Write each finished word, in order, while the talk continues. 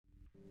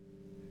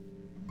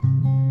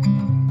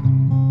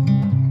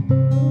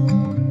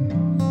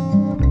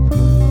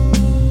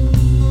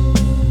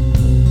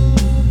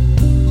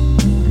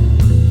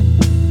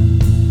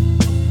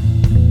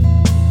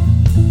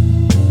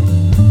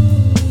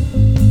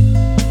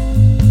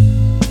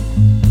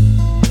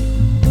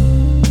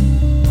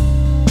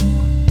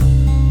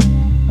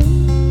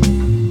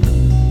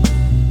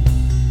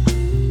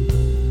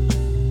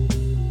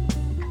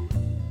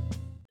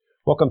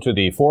Welcome to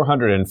the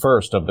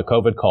 401st of the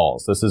COVID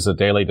calls. This is a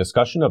daily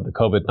discussion of the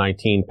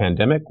COVID-19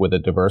 pandemic with a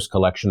diverse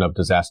collection of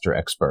disaster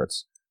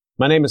experts.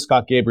 My name is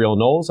Scott Gabriel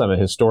Knowles. I'm a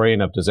historian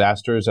of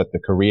disasters at the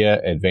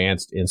Korea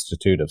Advanced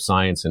Institute of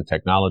Science and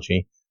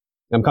Technology.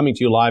 I'm coming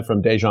to you live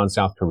from Daejeon,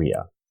 South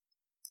Korea.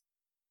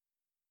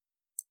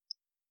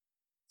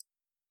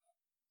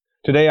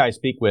 Today I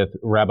speak with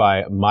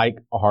Rabbi Mike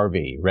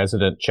Harvey,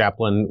 resident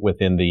chaplain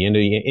within the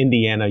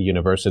Indiana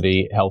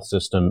University Health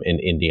System in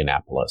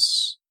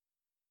Indianapolis.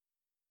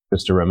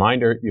 Just a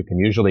reminder, you can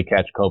usually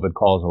catch COVID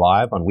Calls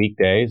live on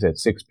weekdays at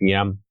 6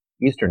 p.m.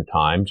 Eastern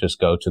Time. Just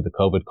go to the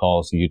COVID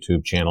Calls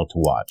YouTube channel to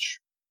watch.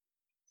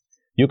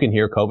 You can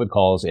hear COVID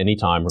Calls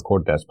anytime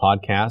recorded as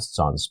podcasts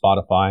on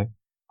Spotify,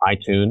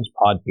 iTunes,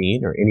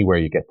 Podbean, or anywhere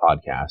you get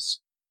podcasts.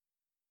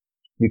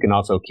 You can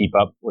also keep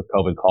up with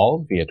COVID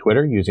Calls via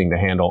Twitter using the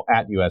handle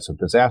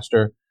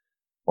 @USOfDisaster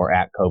or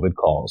 @COVID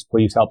Calls.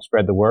 Please help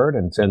spread the word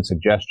and send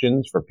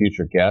suggestions for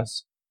future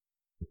guests,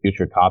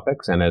 future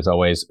topics, and as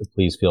always,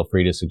 please feel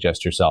free to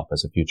suggest yourself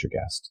as a future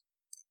guest.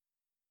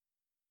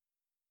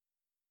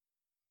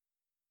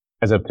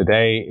 As of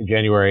today,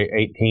 January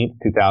 18th,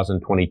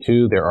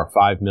 2022, there are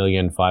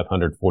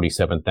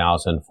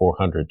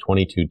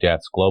 5,547,422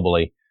 deaths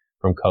globally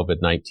from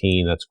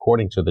COVID-19. That's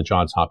according to the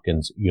Johns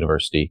Hopkins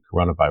University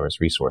Coronavirus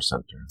Resource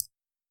Center.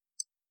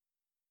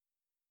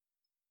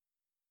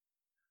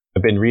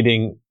 I've been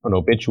reading an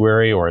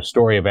obituary or a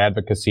story of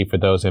advocacy for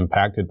those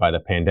impacted by the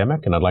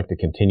pandemic, and I'd like to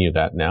continue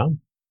that now.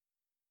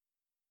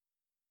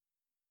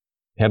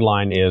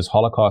 Headline is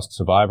Holocaust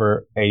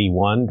Survivor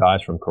 81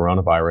 dies from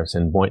coronavirus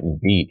in Boynton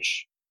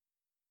Beach.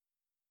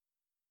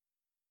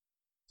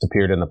 It's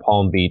appeared in the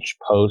Palm Beach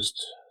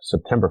Post,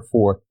 September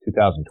 4th,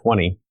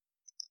 2020.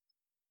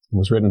 It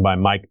was written by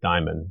Mike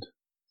Diamond.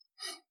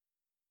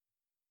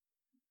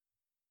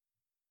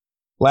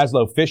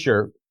 Laszlo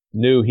Fisher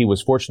knew he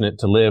was fortunate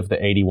to live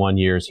the 81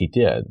 years he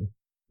did.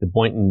 The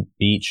Boynton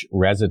Beach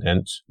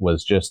resident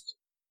was just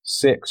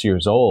 6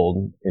 years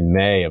old in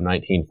May of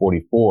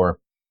 1944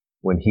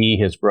 when he,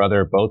 his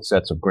brother, both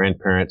sets of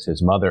grandparents,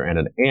 his mother, and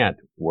an aunt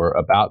were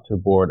about to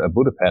board a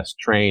Budapest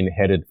train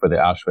headed for the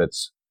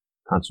Auschwitz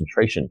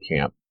concentration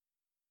camp.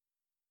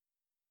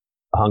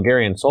 A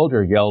Hungarian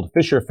soldier yelled,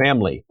 "Fisher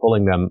family,"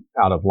 pulling them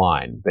out of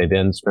line. They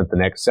then spent the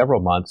next several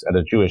months at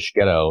a Jewish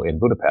ghetto in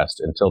Budapest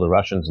until the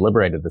Russians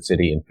liberated the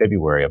city in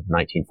February of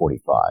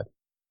 1945.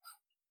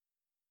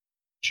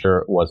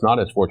 Fisher was not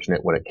as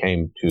fortunate when it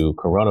came to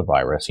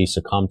coronavirus. He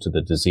succumbed to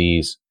the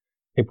disease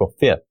April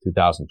 5th,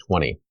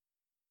 2020.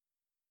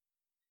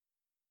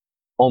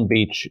 Palm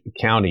Beach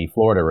County,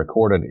 Florida,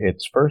 recorded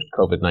its first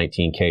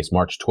COVID-19 case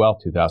March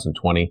 12,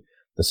 2020.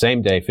 The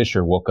same day,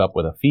 Fisher woke up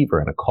with a fever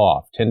and a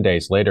cough. 10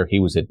 days later, he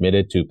was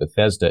admitted to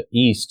Bethesda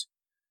East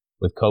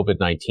with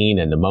COVID-19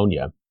 and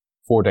pneumonia.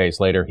 4 days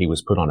later, he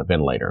was put on a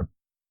ventilator.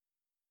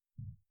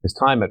 His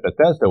time at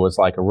Bethesda was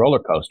like a roller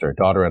coaster,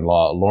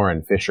 daughter-in-law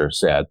Lauren Fisher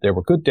said. There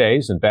were good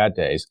days and bad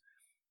days.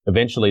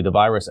 Eventually, the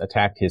virus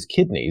attacked his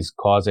kidneys,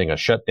 causing a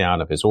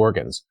shutdown of his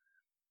organs.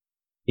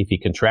 If he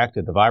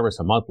contracted the virus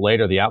a month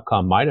later, the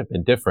outcome might have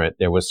been different.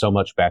 There was so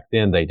much back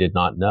then they did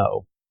not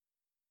know.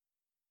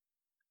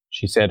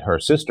 She said her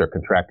sister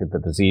contracted the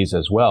disease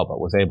as well, but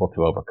was able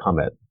to overcome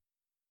it.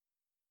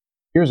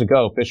 Years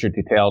ago, Fisher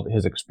detailed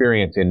his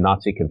experience in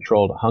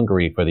Nazi-controlled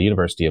Hungary for the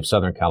University of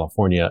Southern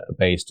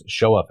California-based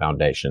Shoah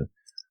Foundation.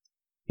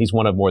 He's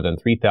one of more than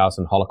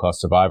 3,000 Holocaust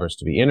survivors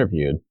to be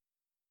interviewed.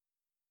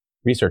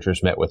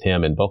 Researchers met with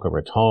him in Boca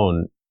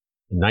Raton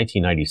in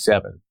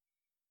 1997.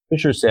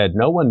 Fisher said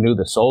no one knew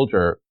the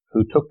soldier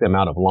who took them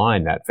out of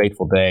line that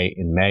fateful day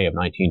in May of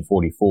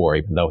 1944,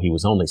 even though he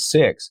was only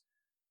 6.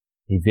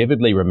 He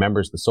vividly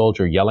remembers the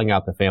soldier yelling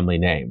out the family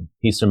name.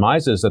 He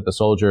surmises that the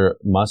soldier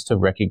must have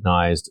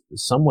recognized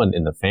someone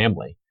in the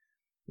family,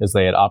 as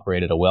they had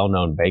operated a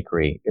well-known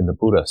bakery in the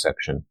Buda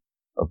section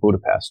of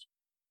Budapest.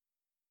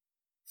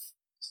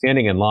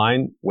 Standing in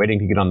line, waiting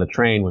to get on the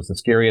train, was the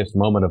scariest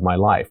moment of my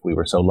life. We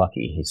were so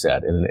lucky, he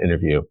said in an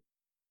interview.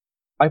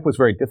 Life was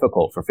very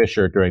difficult for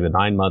Fisher during the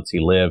 9 months he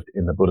lived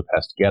in the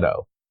Budapest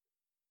ghetto.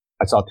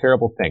 I saw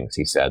terrible things,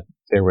 he said.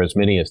 There were as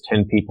many as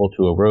 10 people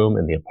to a room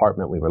in the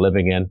apartment we were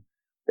living in.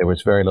 There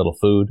was very little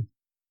food.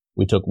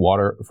 We took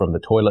water from the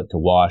toilet to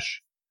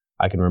wash.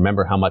 I can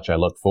remember how much I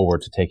looked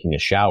forward to taking a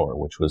shower,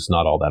 which was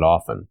not all that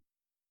often.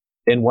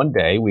 Then one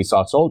day we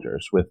saw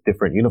soldiers with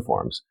different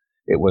uniforms.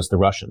 It was the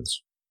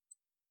Russians.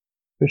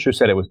 Fisher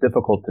said it was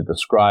difficult to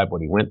describe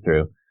what he went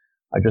through.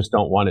 I just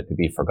don't want it to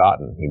be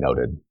forgotten, he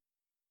noted.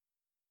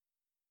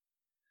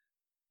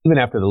 Even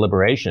after the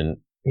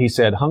liberation, he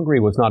said Hungary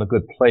was not a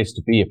good place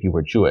to be if you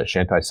were Jewish.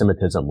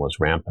 Anti-Semitism was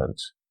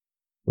rampant.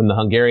 When the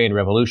Hungarian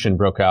Revolution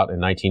broke out in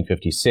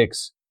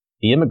 1956,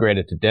 he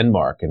immigrated to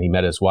Denmark and he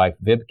met his wife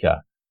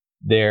Vibeke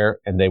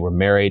there, and they were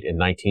married in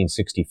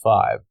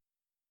 1965.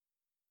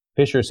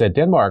 Fisher said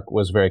Denmark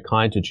was very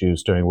kind to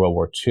Jews during World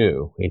War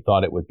II. He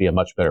thought it would be a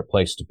much better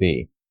place to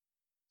be.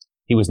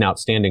 He was an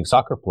outstanding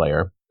soccer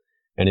player,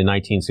 and in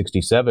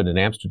 1967 in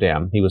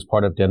Amsterdam, he was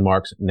part of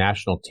Denmark's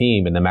national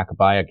team in the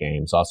Maccabea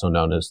Games, also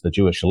known as the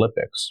Jewish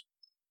Olympics.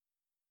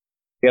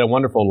 He had a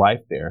wonderful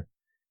life there,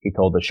 he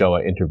told the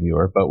Shoah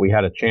interviewer, but we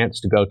had a chance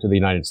to go to the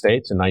United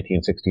States in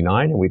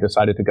 1969, and we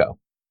decided to go.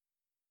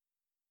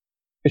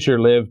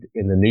 Fisher lived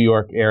in the New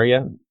York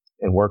area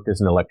and worked as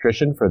an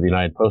electrician for the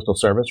United Postal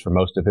Service for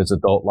most of his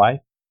adult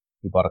life.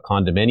 He bought a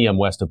condominium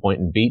west of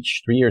Boynton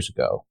Beach 3 years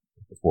ago,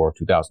 before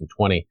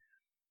 2020.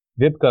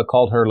 Vibeke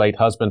called her late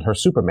husband her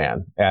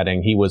Superman,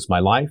 adding, "He was my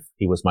life,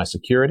 he was my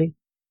security,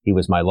 he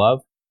was my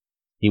love.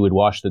 He would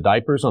wash the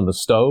diapers on the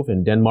stove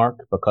in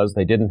Denmark because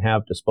they didn't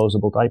have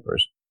disposable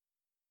diapers."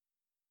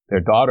 Their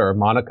daughter,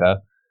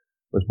 Monica,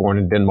 was born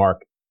in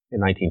Denmark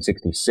in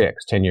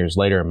 1966. 10 years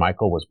later,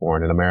 Michael was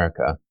born in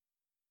America.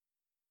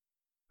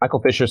 Michael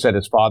Fisher said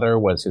his father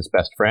was his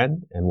best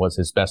friend and was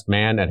his best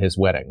man at his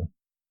wedding.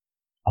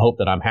 "I hope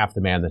that I'm half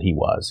the man that he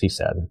was," he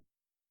said.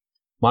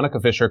 Monica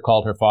Fisher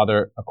called her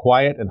father a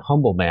quiet and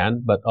humble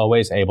man, but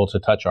always able to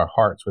touch our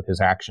hearts with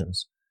his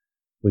actions.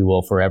 "We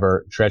will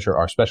forever treasure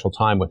our special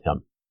time with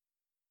him."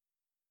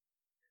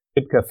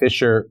 Vibeke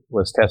Fisher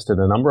was tested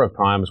a number of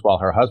times while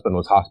her husband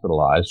was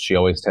hospitalized. She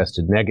always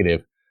tested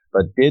negative,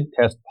 but did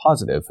test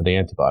positive for the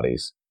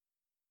antibodies.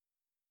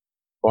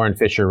 Lauren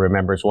Fisher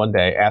remembers one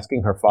day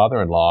asking her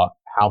father-in-law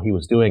how he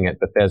was doing at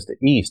Bethesda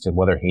East and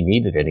whether he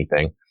needed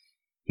anything.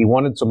 "He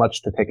wanted so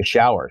much to take a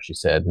shower," she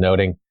said,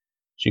 noting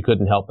she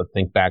couldn't help but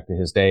think back to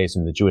his days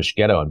in the Jewish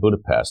ghetto in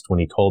Budapest when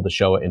he told the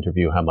Shoah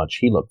interview how much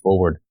he looked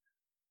forward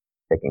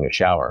to taking a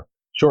shower.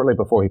 Shortly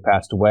before he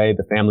passed away,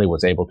 the family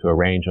was able to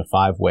arrange a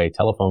 5-way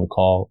telephone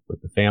call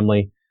with the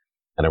family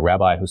and a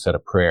rabbi who said a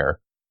prayer.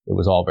 It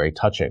was all very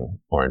touching,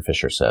 Lauren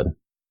Fisher said.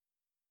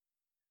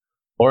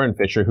 Lauren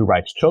Fisher, who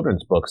writes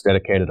children's books,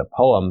 dedicated a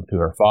poem to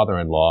her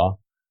father-in-law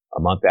a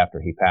month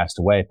after he passed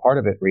away. Part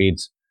of it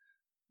reads,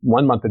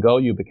 "1 month ago,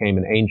 you became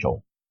an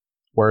angel.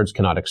 Words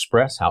cannot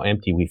express how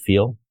empty we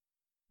feel.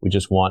 We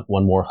just want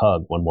one more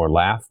hug, one more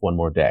laugh, one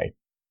more day.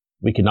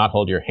 We could not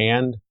hold your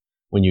hand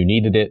when you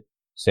needed it.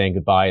 Saying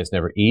goodbye is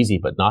never easy,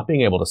 but not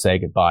being able to say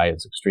goodbye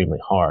is extremely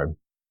hard.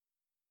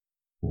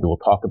 We will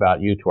talk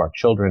about you to our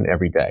children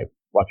every day.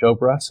 Watch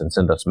over us and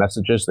send us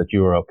messages that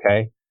you are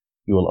okay.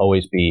 You will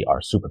always be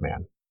our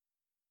Superman."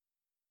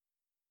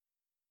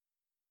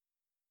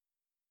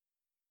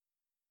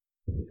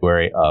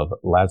 Obituary of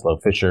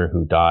Laszlo Fisher,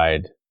 who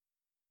died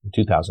in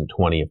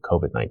 2020 of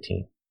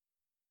COVID-19.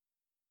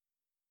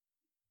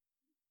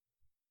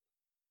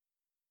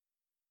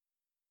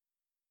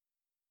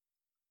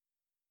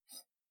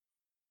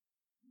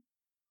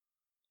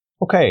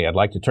 Okay, I'd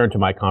like to turn to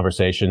my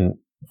conversation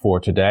for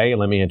today.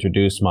 Let me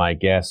introduce my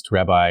guest,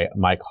 Rabbi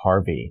Mike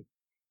Harvey.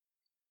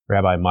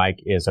 Rabbi Mike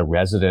is a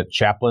resident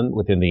chaplain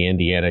within the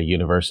Indiana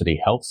University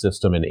Health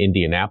System in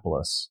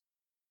Indianapolis,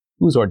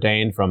 who was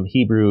ordained from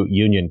Hebrew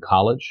Union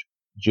College,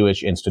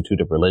 Jewish Institute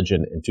of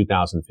Religion in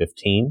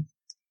 2015,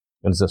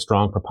 and is a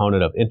strong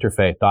proponent of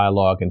interfaith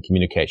dialogue and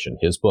communication.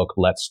 His book,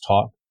 Let's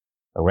Talk,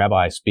 A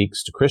Rabbi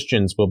Speaks to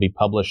Christians, will be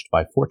published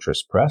by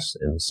Fortress Press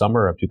in the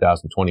summer of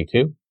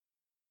 2022.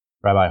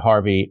 Rabbi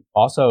Harvey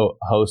also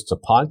hosts a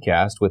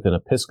podcast with an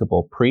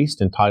Episcopal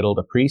priest entitled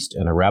 "A Priest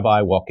and a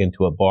Rabbi Walk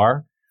into a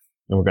Bar,"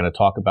 and we're going to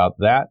talk about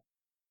that,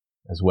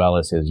 as well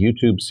as his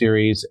YouTube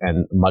series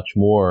and much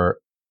more.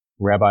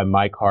 Rabbi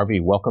Mike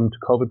Harvey, welcome to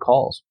COVID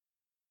Calls.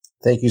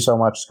 Thank you so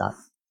much, Scott.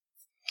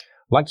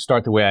 I'd like to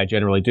start the way I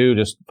generally do,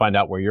 just find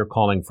out where you're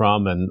calling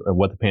from and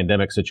what the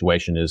pandemic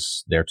situation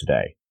is there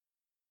today.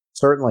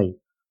 Certainly.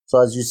 So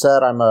as you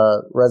said, I'm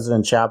a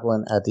resident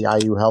chaplain at the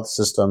IU Health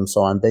System.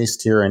 So I'm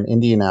based here in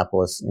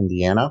Indianapolis,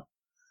 Indiana.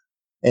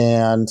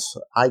 And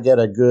I get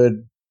a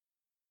good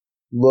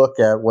look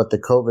at what the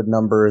COVID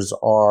numbers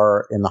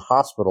are in the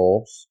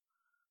hospitals,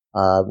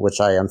 which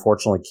I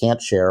unfortunately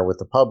can't share with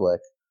the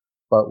public.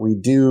 But we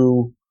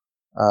do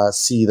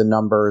see the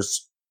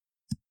numbers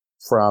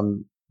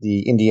from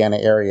the Indiana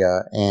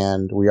area,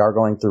 and we are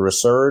going through a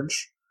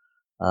surge.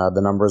 The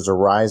numbers are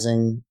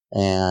rising,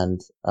 and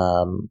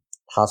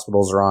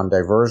hospitals are on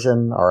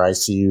diversion. Our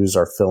ICUs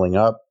are filling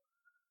up,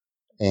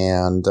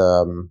 and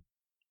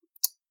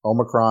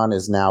Omicron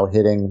is now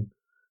hitting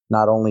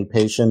not only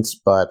patients,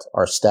 but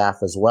our staff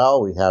as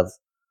well. We have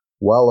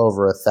well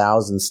over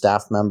 1,000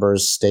 staff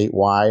members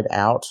statewide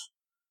out,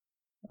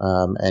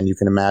 and you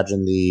can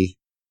imagine the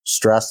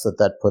stress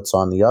that puts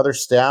on the other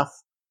staff.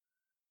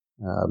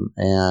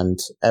 And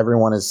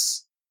everyone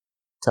is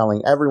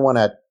telling everyone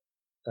in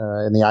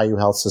the IU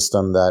Health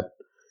System that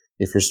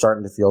if you're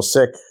starting to feel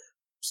sick,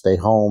 stay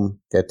home,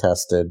 get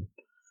tested,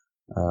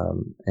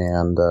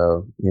 and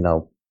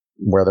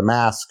wear the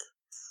mask,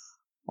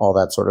 all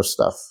that sort of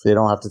stuff. They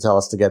don't have to tell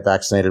us to get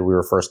vaccinated. We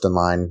were first in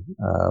line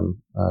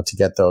to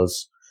get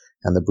those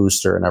and the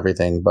booster and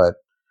everything. But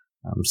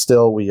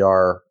still, we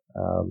are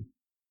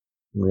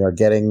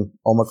getting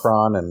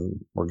Omicron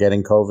and we're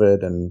getting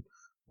COVID, and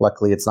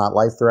luckily it's not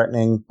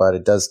life-threatening, but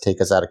it does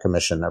take us out of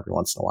commission every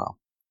once in a while.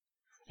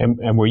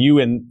 And were you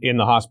in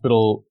the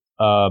hospital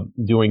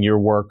doing your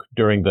work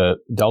during the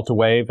Delta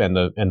wave and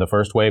the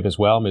first wave as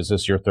well? Is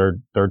this your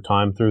third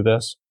time through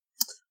this?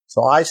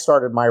 So I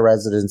started my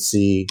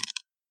residency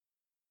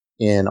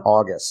in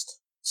August.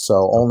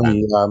 So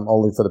only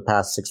for the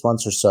past 6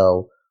 months or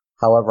so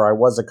However, I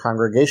was a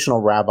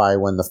congregational rabbi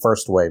when the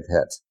first wave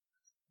hit.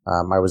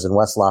 I was in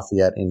West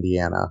Lafayette,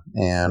 Indiana,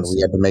 and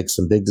we had to make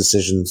some big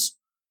decisions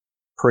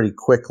pretty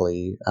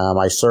quickly.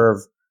 I serve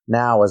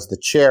now as the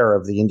chair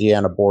of the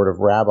Indiana Board of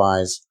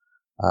Rabbis.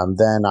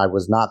 Then I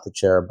was not the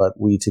chair, but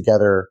we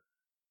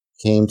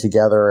came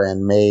together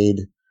and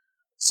made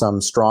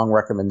some strong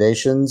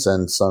recommendations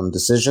and some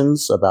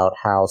decisions about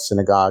how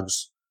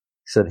synagogues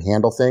should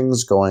handle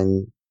things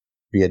going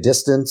via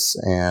distance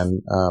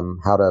and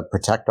how to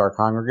protect our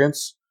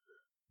congregants.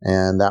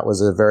 And that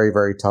was a very,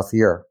 very tough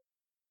year.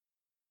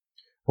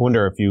 I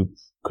wonder if you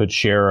could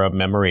share a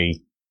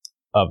memory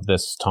of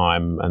this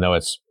time. I know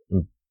it's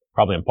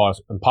probably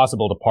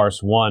impossible to parse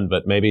one,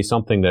 but maybe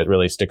something that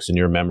really sticks in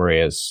your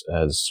memory as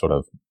sort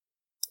of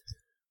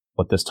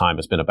what this time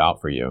has been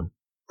about for you.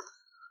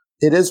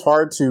 It is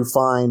hard to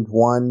find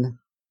one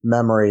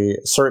memory,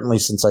 certainly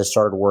since I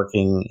started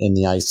working in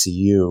the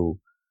ICU.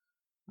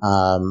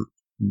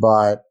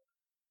 But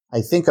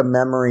I think a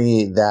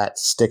memory that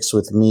sticks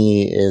with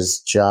me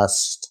is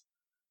just,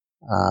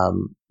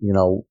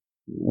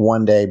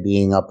 one day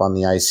being up on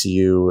the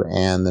ICU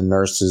and the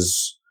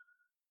nurses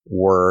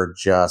were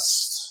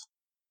just,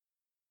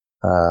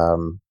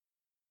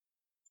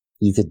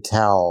 you could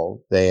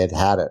tell they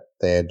had it.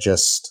 They had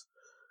just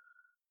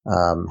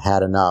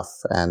had enough.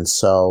 And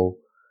so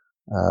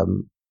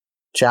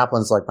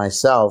chaplains like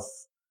myself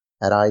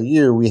at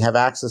IU, we have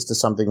access to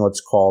something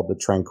what's called the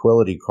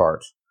Tranquility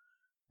Cart.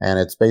 And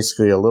it's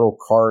basically a little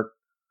cart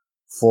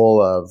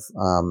full of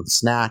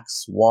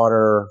snacks,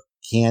 water,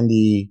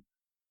 candy,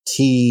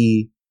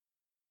 tea,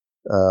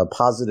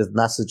 positive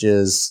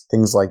messages,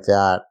 things like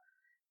that.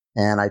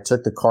 And I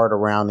took the cart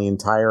around the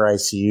entire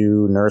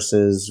ICU,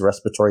 nurses,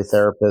 respiratory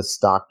therapists,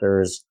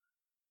 doctors,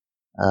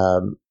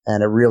 and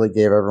it really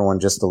gave everyone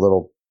just a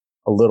little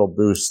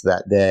boost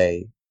that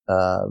day.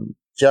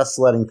 Just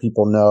letting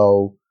people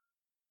know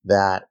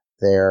that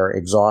their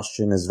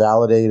exhaustion is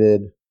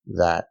validated,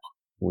 that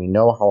we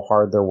know how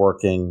hard they're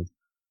working,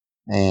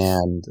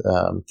 and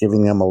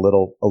giving them a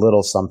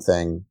little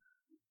something.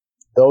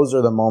 Those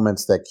are the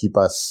moments that keep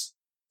us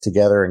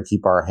together and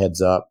keep our heads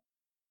up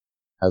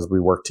as we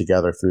work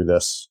together through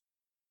this.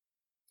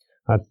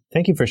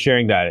 Thank you for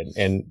sharing that.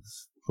 And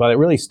well, it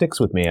really sticks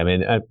with me. I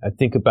mean, I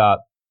think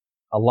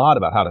a lot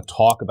about how to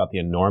talk about the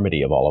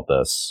enormity of all of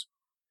this.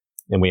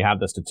 And we have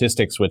the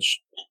statistics which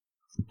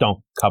don't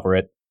cover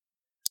it.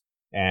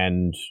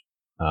 And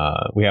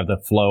we have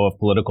the flow of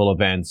political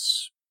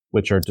events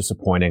which are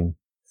disappointing.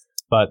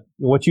 But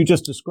what you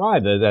just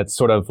described, that's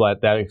sort of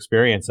like that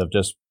experience of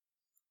just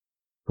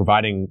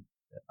providing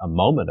a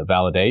moment of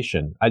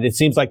validation. It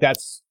seems like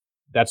that's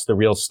the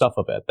real stuff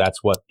of it.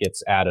 That's what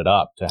gets added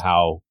up to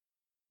how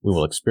we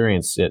will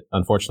experience it.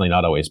 Unfortunately,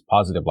 not always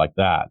positive like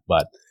that.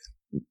 But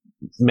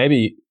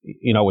maybe,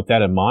 with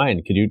that in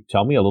mind, could you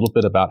tell me a little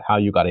bit about how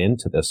you got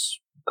into this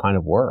kind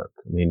of work?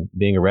 I mean,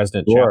 being a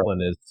resident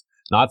chaplain is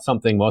not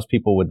something most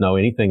people would know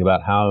anything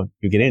about how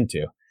you get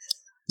into.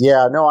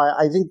 Yeah, no,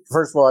 I think,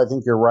 first of all, I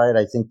think you're right.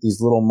 I think these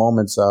little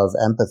moments of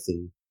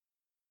empathy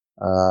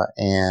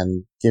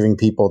and giving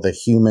people the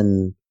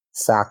human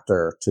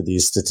factor to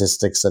these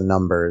statistics and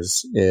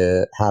numbers,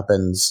 it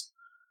happens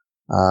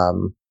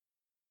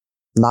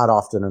not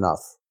often enough.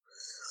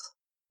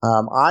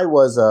 I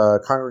was a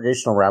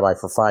congregational rabbi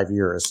for 5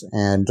 years,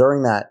 and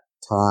during that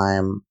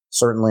time,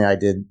 certainly I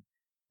did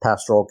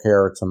pastoral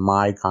care to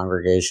my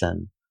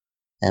congregation.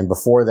 And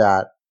before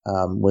that,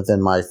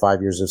 within my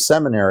 5 years of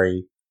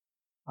seminary,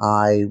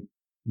 I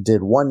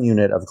did one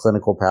unit of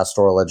clinical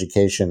pastoral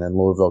education in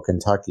Louisville,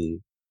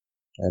 Kentucky,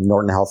 and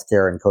Norton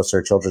Healthcare and Coast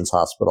Children's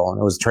Hospital. And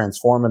it was a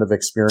transformative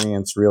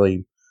experience,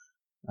 really,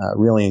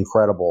 really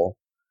incredible.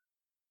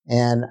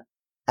 And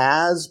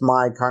as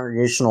my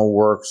congregational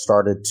work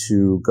started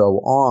to go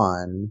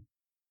on,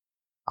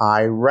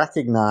 I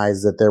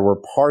recognized that there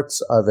were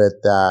parts of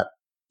it that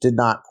did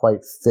not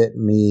quite fit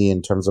me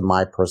in terms of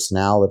my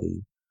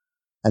personality.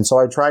 And so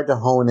I tried to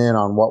hone in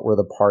on what were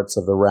the parts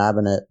of the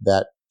rabbinate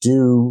that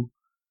do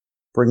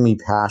bring me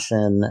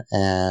passion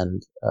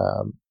and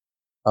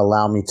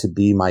allow me to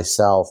be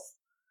myself.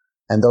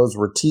 And those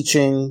were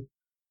teaching,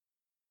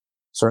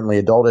 certainly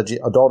adult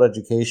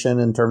education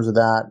in terms of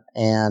that,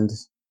 and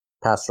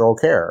pastoral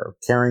care,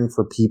 caring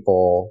for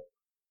people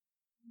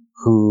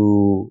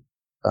who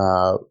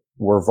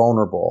were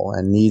vulnerable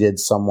and needed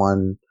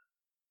someone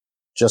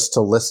just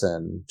to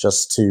listen,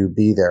 just to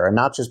be there. And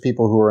not just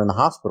people who were in the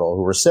hospital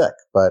who were sick,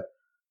 but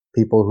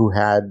people who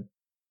had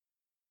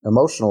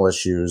emotional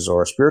issues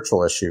or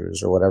spiritual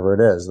issues or whatever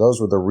it is.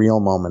 Those were the real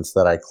moments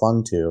that I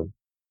clung to.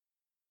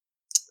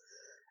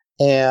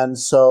 And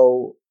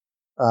so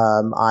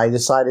I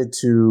decided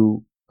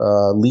to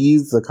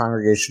leave the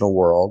congregational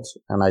world,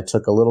 and I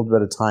took a little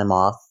bit of time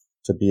off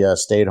to be a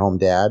stay-at-home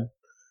dad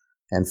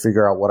and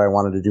figure out what I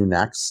wanted to do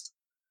next.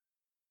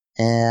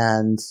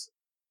 And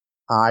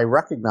I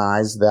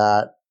recognized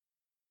that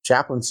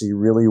chaplaincy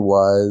really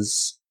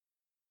was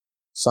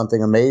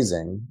something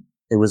amazing.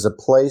 It was a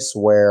place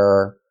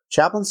where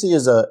chaplaincy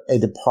is a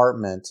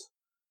department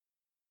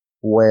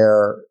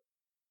where,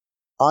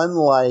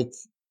 unlike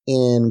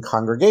in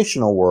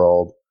congregational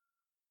world,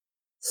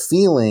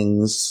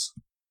 feelings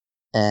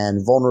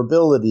and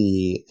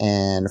vulnerability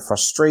and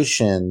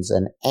frustrations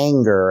and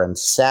anger and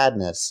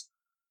sadness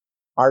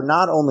are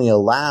not only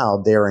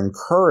allowed, they're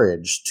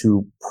encouraged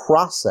to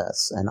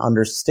process and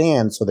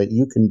understand so that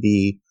you can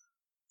be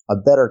a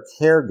better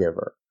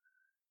caregiver.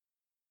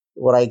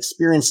 What I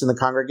experienced in the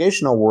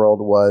congregational world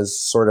was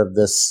sort of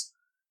this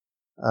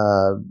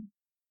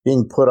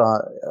being put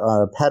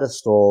on a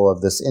pedestal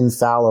of this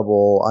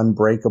infallible,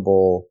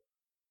 unbreakable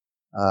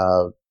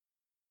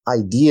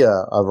idea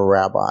of a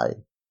rabbi.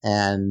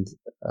 And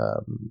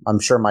I'm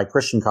sure my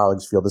Christian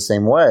colleagues feel the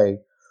same way.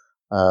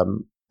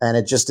 And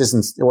it just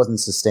it wasn't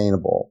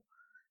sustainable.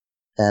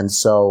 And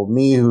so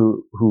me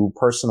who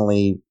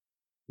personally,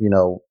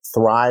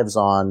 thrives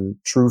on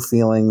true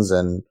feelings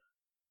and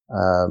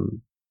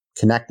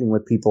connecting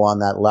with people on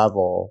that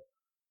level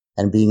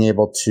and being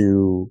able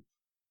to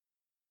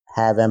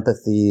have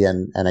empathy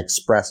and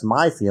express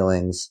my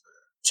feelings,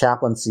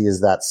 chaplaincy is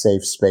that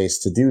safe space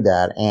to do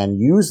that and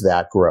use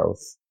that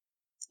growth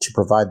to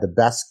provide the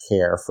best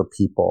care for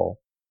people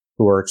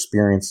who are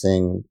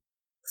experiencing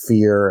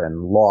fear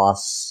and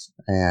loss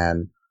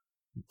and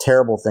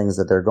terrible things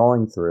that they're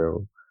going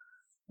through.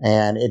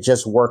 And it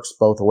just works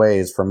both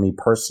ways for me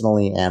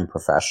personally and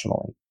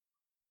professionally.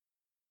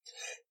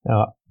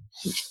 Now,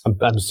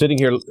 I'm sitting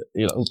here,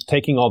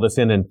 taking all this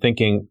in and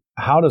thinking,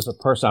 how does a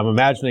person, I'm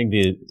imagining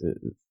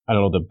I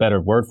don't know the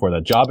better word for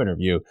the job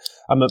interview.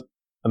 I'm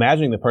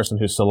imagining the person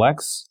who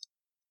selects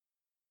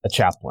a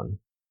chaplain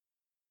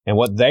and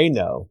what they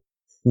know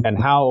and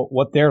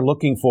what they're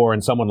looking for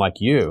in someone like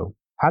you.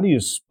 How do you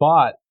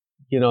spot,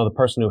 the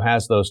person who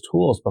has those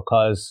tools?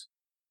 Because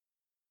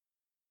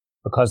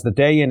the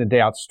day in and day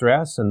out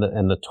stress and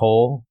the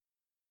toll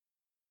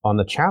on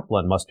the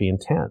chaplain must be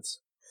intense.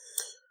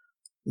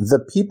 The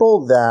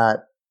people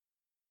that,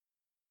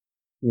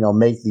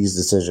 make these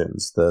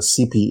decisions, the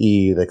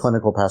CPE, the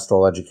clinical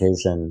pastoral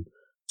education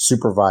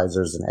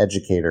supervisors and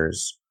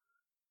educators,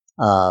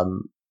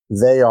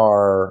 they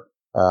are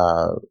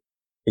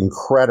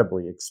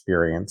incredibly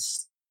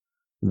experienced.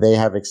 They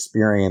have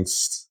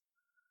experienced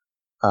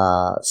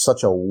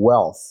such a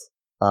wealth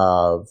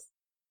of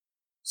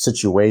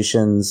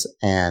situations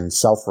and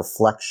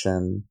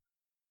self-reflection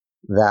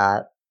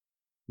that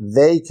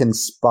they can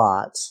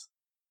spot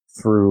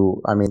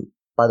through,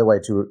 by the way,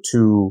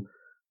 to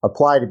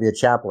apply to be a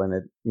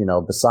chaplain,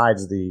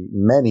 besides the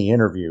many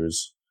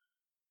interviews,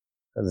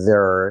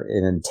 there are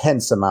an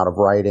intense amount of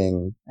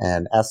writing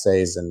and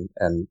essays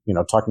and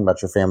talking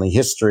about your family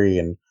history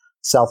and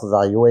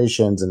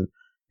self-evaluations. And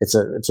it's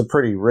a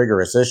pretty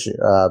rigorous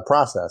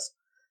process.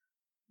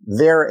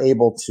 They're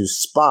able to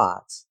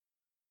spot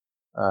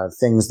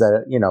things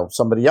that,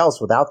 somebody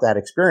else without that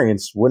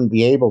experience wouldn't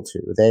be able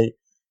to.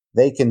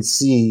 They can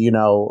see,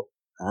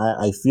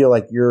 I feel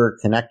like you're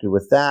connected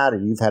with that, or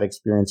you've had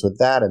experience with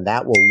that, and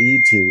that will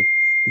lead to,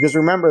 because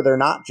remember, they're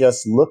not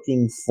just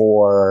looking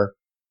for,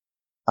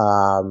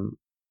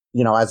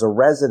 as a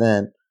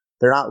resident,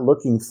 they're not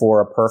looking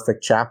for a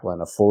perfect chaplain,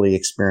 a fully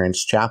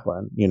experienced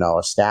chaplain,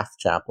 a staff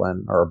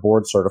chaplain or a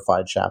board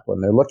certified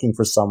chaplain. They're looking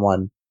for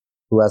someone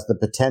who has the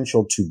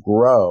potential to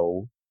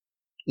grow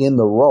in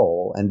the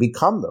role and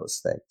become those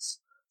things.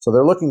 So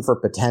they're looking for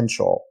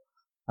potential.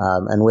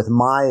 And with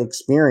my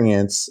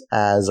experience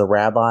as a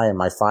rabbi and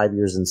my 5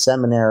 years in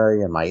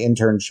seminary and my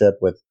internship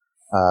with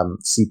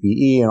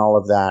CPE and all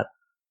of that,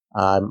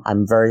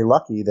 I'm very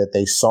lucky that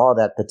they saw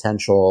that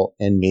potential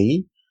in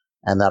me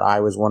and that I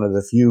was one of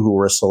the few who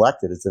were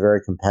selected. It's a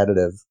very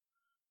competitive,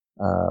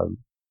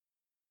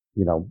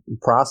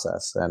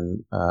 process.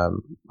 And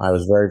I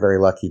was very, very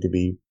lucky to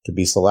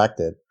be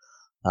selected.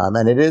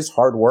 And it is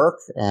hard work,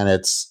 and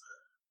it's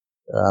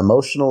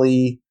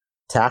emotionally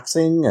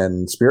taxing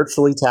and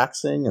spiritually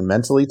taxing and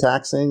mentally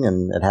taxing,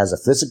 and it has a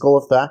physical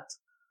effect.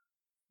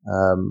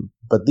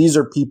 But these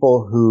are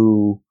people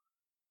who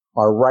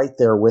are right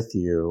there with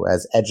you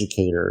as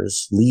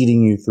educators,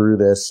 leading you through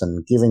this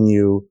and giving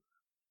you,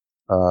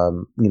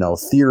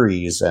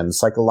 theories and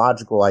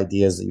psychological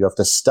ideas that you have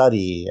to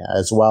study,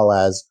 as well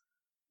as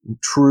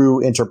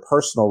true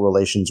interpersonal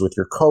relations with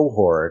your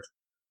cohort,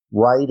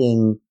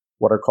 writing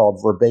what are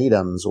called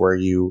verbatims, where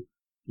you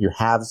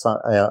have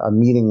a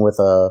meeting with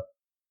a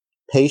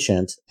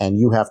patient and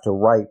you have to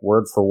write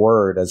word for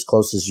word as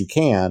close as you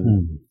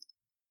can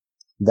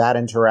that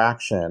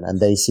interaction, and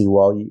they see,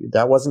 well,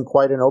 that wasn't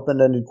quite an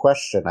open-ended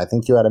question. I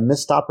think you had a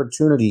missed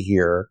opportunity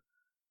here,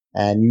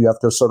 and you have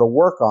to sort of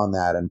work on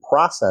that and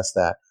process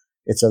that.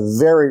 It's a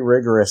very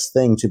rigorous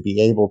thing to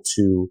be able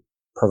to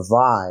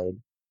provide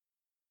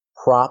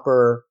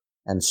proper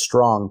and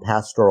strong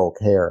pastoral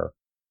care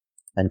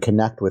and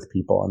connect with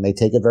people, and they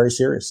take it very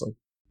seriously.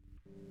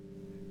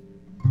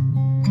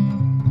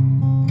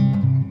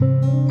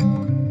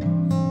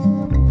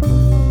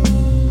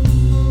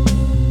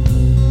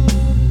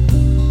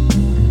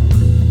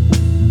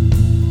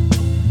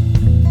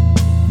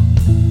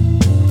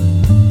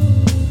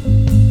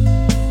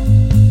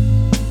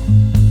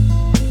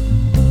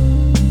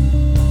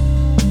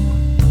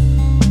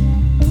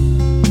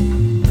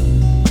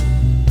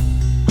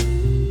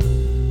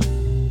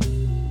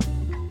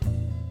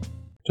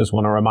 Just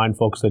want to remind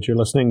folks that you're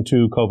listening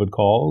to COVID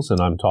Calls, and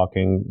I'm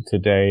talking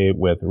today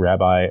with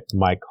Rabbi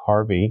Mike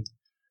Harvey.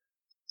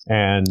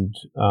 And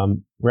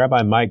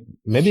Rabbi Mike,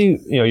 maybe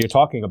you're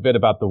talking a bit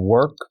about the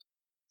work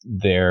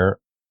there.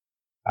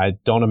 I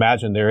don't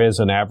imagine there is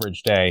an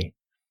average day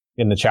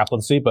in the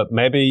chaplaincy, but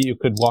maybe you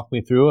could walk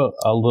me through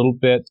a little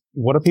bit.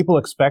 What are people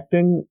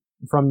expecting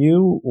from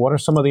you? What are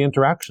some of the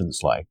interactions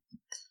like?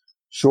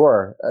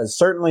 Sure.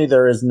 Certainly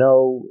there is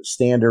no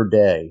standard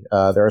day.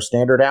 There are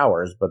standard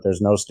hours, but there's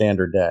no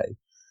standard day.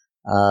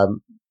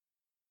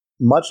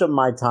 Much of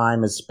my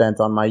time is spent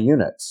on my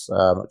units.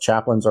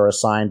 Chaplains are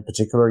assigned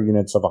particular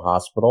units of a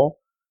hospital.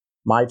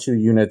 My two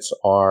units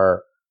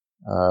are,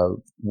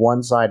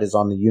 one side is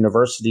on the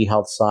university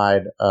health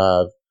side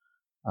of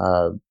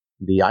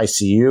the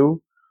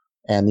ICU,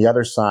 and the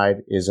other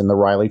side is in the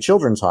Riley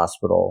Children's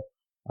Hospital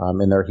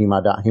in their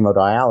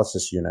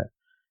hemodialysis unit.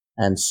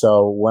 And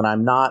so when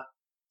I'm not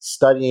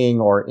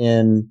studying or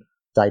in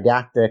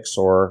didactics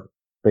or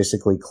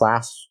basically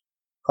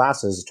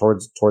classes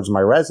towards my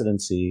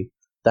residency,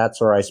 that's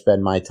where I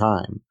spend my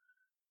time.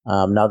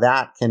 Now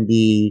that can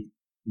be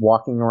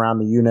walking around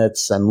the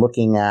units and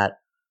looking at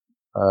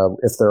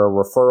if there are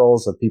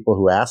referrals of people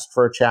who asked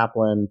for a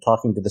chaplain,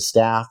 talking to the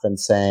staff and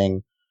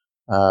saying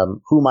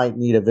who might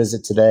need a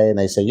visit today. And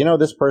they say,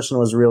 this person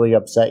was really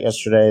upset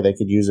yesterday. They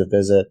could use a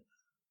visit.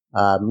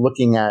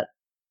 Looking at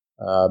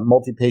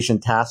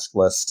multi-patient task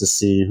lists to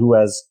see who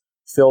has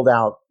filled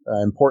out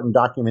important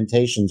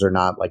documentations or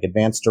not, like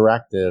advance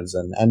directives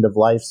and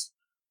end-of-life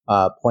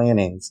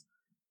plannings.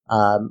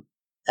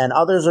 And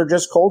others are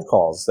just cold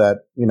calls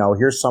that,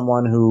 here's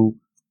someone who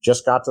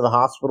just got to the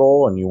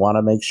hospital and you want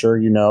to make sure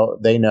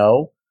they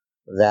know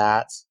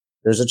that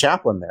there's a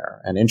chaplain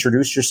there, and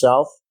introduce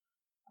yourself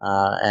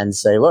and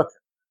say, look,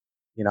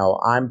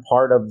 I'm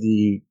part of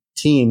the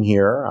team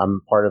here. I'm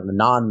part of the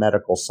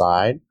non-medical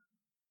side.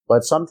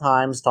 But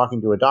sometimes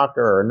talking to a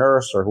doctor or a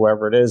nurse or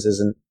whoever it is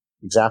isn't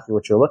exactly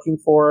what you're looking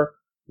for.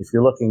 If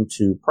you're looking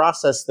to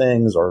process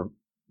things or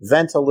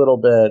vent a little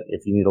bit,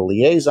 if you need a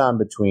liaison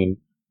between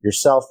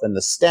yourself and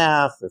the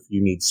staff, if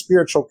you need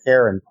spiritual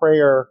care and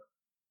prayer,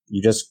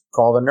 you just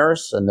call the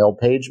nurse and they'll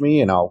page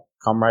me and I'll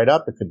come right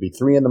up. It could be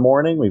 3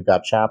 a.m. We've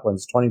got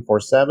chaplains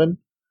 24/7.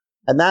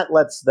 And that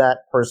lets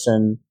that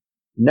person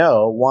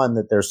know, one,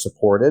 that they're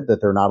supported,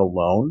 that they're not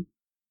alone,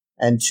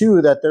 and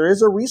two, that there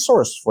is a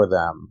resource for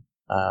them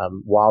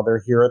while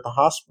they're here at the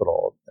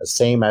hospital, the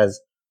same as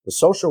the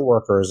social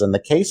workers and the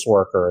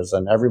caseworkers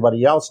and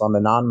everybody else on the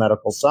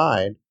non-medical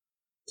side,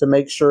 to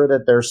make sure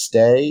that their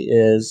stay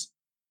is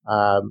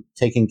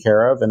taken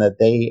care of and that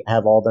they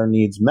have all their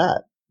needs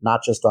met,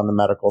 not just on the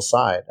medical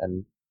side.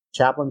 And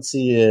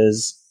chaplaincy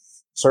is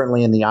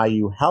certainly in the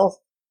IU Health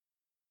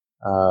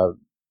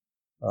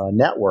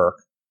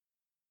network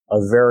a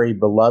very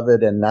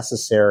beloved and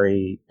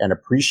necessary and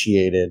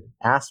appreciated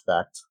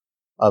aspect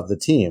of the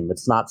team.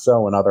 It's not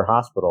so in other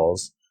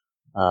hospitals.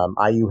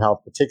 IU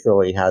Health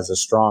particularly has a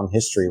strong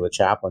history with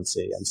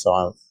chaplaincy. And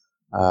so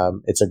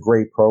it's a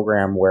great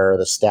program where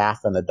the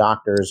staff and the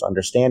doctors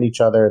understand each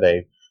other.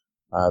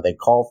 They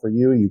call for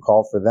you, you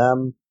call for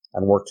them,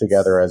 and work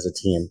together as a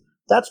team.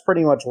 That's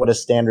pretty much what a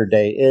standard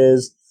day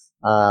is.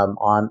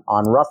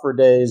 On rougher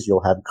days,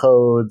 you'll have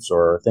codes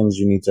or things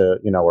you need to,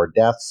 or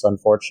deaths,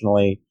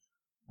 unfortunately.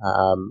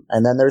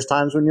 And then there's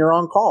times when you're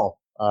on call,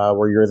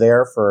 where you're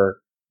there for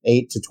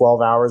 8 to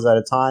 12 hours at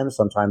a time,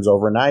 sometimes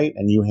overnight,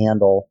 and you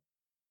handle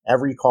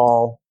every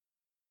call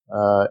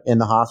in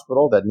the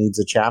hospital that needs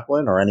a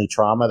chaplain or any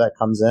trauma that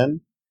comes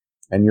in.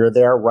 And you're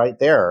there right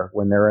there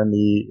when they're in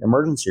the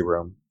emergency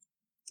room,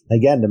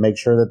 again, to make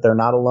sure that they're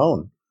not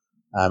alone.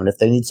 And if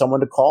they need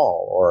someone to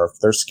call, or if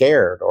they're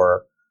scared,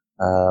 or,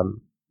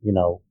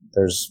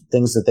 there's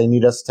things that they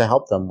need us to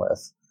help them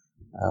with.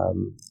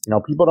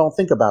 People don't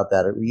think about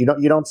that.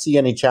 You don't see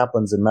any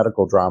chaplains in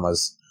medical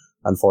dramas,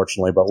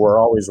 unfortunately, but we're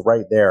always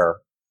right there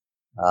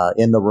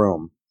in the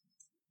room.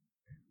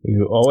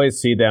 You always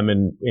see them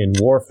in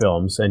war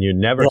films, and you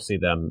never see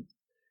them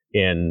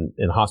in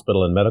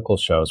hospital and medical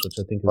shows, which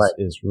I think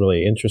is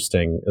really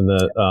interesting. And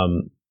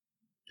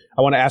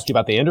I want to ask you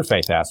about the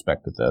interfaith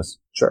aspect of this.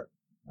 Sure.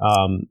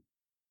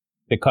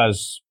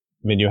 Because,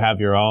 you have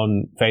your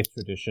own faith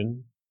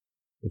tradition,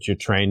 which you're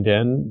trained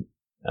in,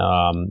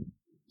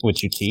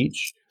 which you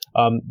teach.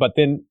 But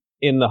then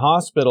in the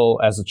hospital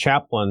as a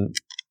chaplain,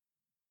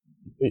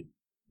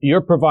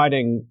 you're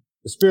providing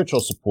spiritual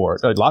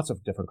support, lots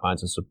of different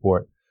kinds of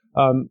support.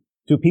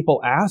 Do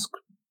people ask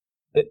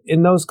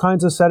in those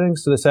kinds of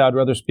settings? Do they say, I'd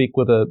rather speak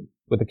with a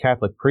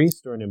Catholic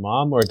priest or an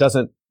imam? Or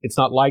it's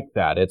not like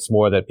that. It's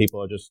more that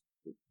people are just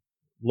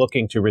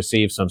looking to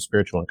receive some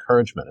spiritual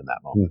encouragement in that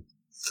moment.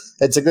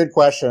 It's a good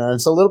question. And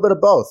it's a little bit of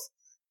both.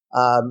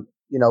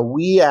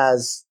 We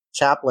as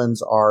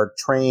chaplains are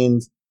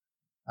trained,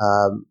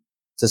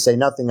 to say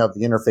nothing of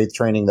the interfaith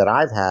training that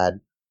I've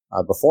had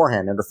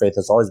beforehand. Interfaith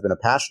has always been a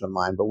passion of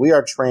mine, but we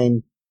are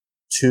trained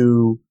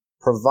to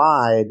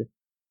provide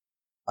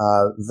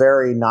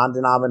very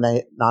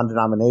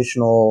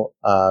non-denominational,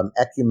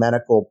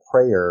 ecumenical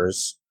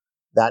prayers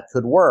that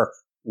could work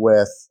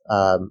with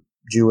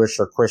Jewish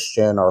or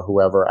Christian or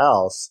whoever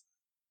else.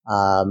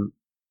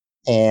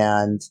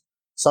 And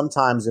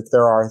sometimes if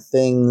there are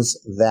things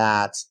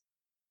that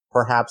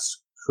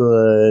perhaps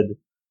could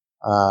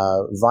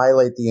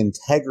violate the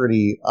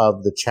integrity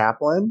of the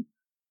chaplain,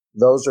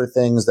 those are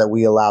things that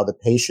we allow the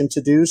patient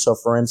to do. So,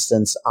 for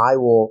instance, I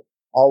will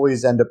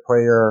always end a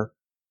prayer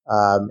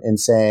in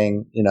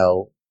saying, in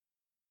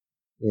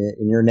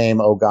your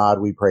name, O God,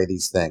 we pray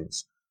these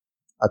things.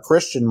 A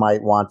Christian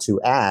might want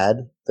to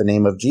add the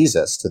name of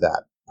Jesus to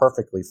that.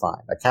 Perfectly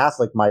fine. A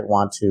Catholic might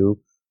want to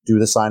do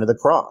the sign of the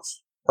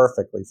cross.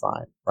 Perfectly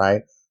fine,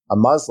 right? A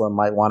Muslim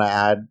might want to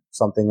add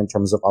something in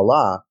terms of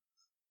Allah.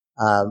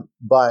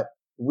 But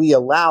we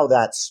allow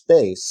that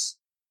space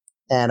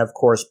and, of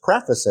course,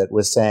 preface it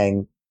with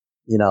saying,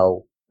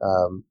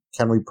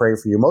 can we pray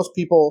for you? Most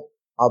people,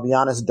 I'll be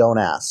honest, don't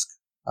ask.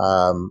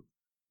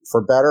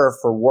 For better or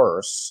for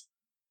worse,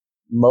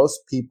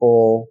 most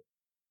people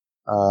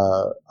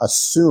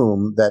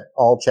assume that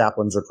all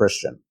chaplains are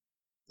Christian.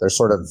 They're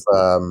sort of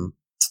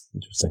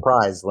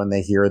surprised when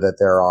they hear that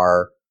there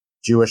are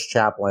Jewish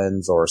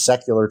chaplains or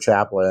secular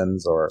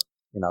chaplains or,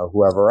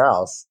 whoever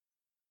else.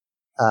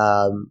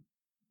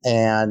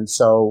 And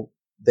so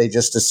they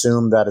just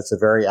assume that it's a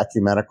very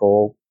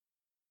ecumenical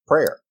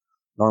prayer.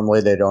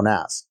 Normally they don't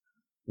ask.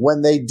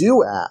 When they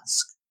do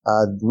ask,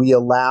 we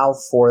allow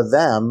for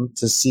them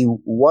to see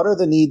what are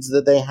the needs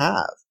that they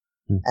have.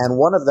 And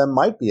one of them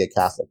might be a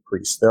Catholic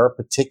priest. There are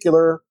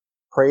particular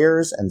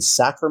prayers and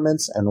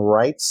sacraments and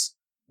rites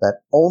that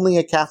only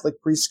a Catholic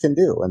priest can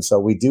do. And so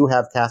we do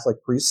have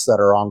Catholic priests that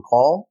are on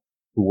call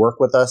who work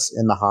with us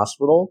in the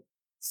hospital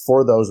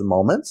for those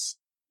moments.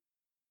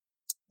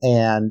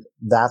 And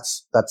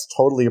that's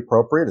totally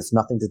appropriate. It's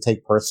nothing to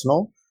take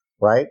personal,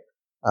 right?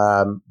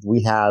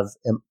 We have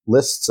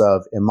lists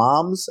of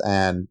imams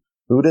and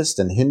Buddhist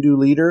and Hindu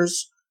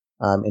leaders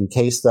in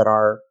case that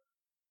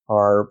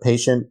our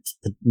patient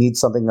needs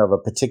something of a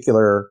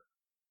particular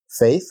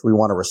faith. We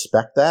want to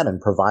respect that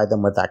and provide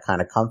them with that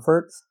kind of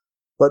comfort.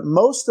 But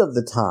most of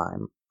the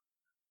time,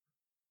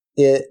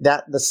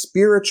 that the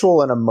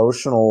spiritual and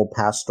emotional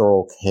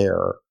pastoral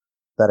care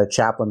that a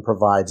chaplain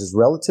provides is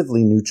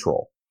relatively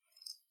neutral.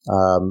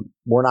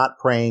 We're not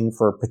praying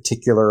for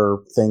particular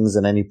things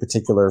in any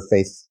particular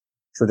faith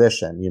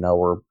tradition.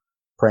 We're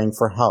praying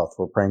for health.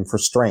 We're praying for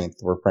strength.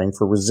 We're praying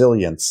for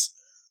resilience.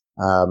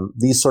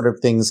 These sort of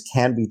things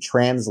can be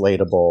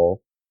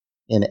translatable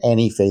in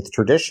any faith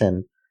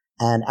tradition.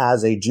 And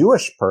as a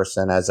Jewish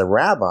person, as a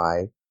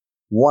rabbi,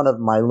 one of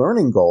my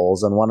learning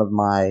goals and one of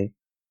my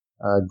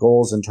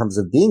goals in terms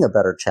of being a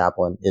better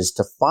chaplain is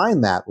to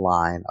find that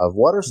line of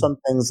what are some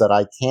things that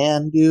I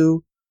can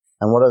do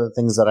and what are the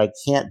things that I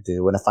can't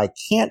do. And if I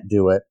can't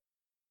do it,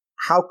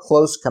 how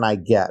close can I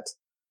get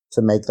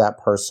to make that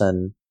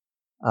person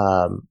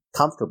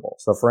comfortable?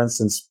 So, for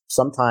instance,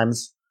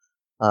 sometimes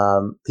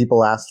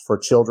people ask for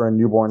children,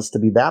 newborns to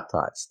be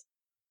baptized.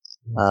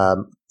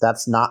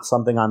 That's not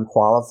something I'm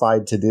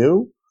qualified to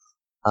do,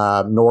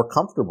 nor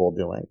comfortable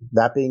doing.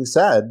 That being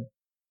said,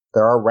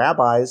 there are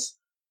rabbis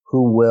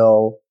who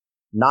will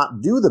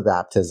not do the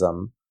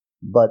baptism,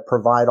 but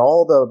provide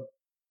all the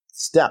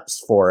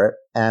steps for it,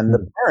 and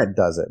the parent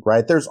does it,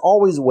 right? There's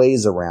always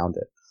ways around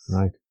it.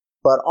 Right.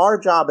 But our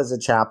job as a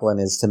chaplain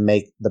is to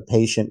make the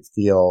patient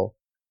feel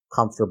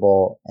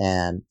comfortable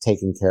and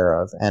taken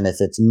care of. And if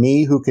it's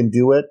me who can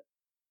do it,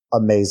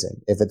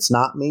 amazing. If it's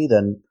not me,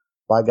 then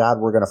by God,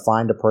 we're going to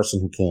find a person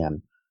who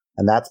can.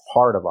 And that's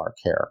part of our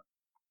care.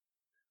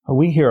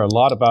 We hear a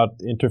lot about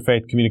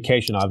interfaith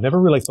communication. I've never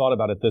really thought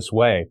about it this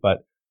way,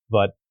 but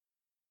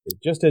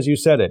just as you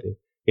said it,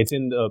 it's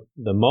in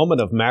the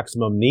moment of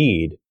maximum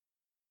need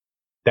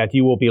that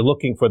you will be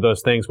looking for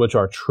those things which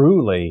are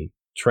truly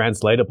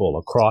translatable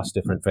across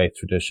different faith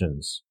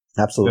traditions.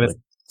 Absolutely. And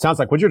it sounds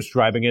like what you're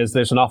describing is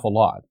there's an awful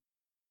lot.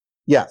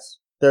 Yes.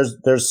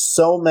 There's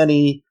so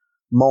many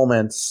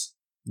moments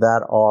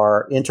that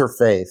are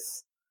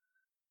interfaith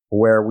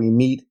where we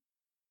meet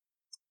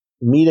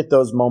at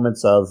those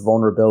moments of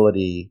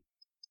vulnerability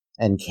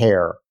and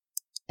care.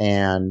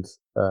 And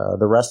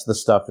the rest of the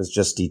stuff is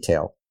just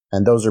detail.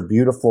 And those are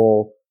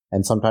beautiful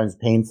and sometimes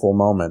painful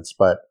moments.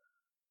 But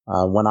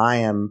when I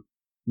am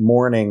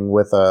mourning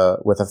with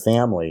a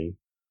family,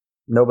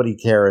 nobody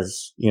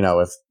cares,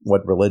 if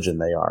what religion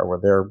they are,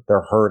 where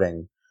they're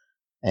hurting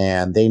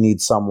and they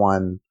need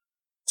someone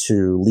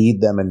to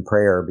lead them in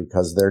prayer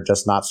because they're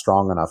just not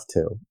strong enough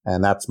to.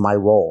 And that's my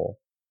role,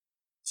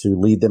 to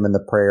lead them in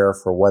the prayer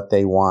for what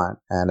they want.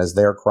 And as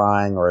they're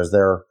crying or as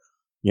they're,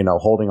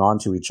 holding on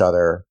to each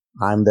other,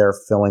 I'm there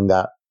filling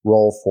that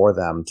role for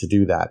them to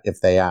do that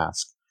if they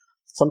ask.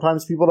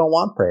 Sometimes people don't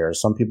want prayers.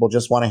 Some people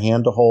just want a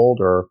hand to hold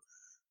or,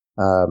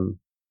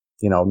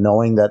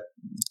 knowing that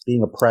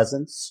being a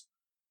presence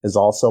is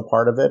also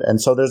part of it.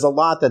 And so there's a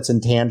lot that's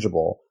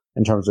intangible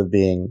in terms of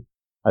being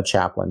a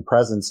chaplain.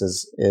 Presence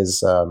is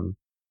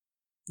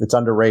it's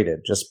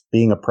underrated. Just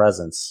being a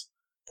presence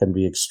can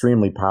be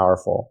extremely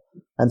powerful.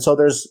 And so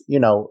there's,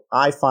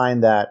 I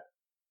find that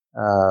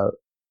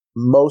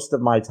most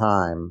of my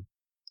time,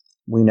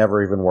 we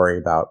never even worry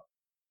about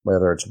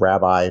whether it's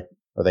rabbi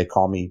or they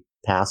call me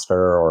pastor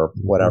or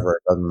whatever.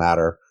 It doesn't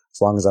matter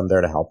as long as I'm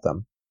there to help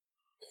them.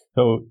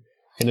 So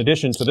in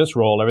addition to this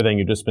role, everything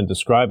you've just been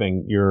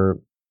describing, you're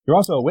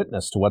also a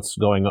witness to what's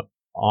going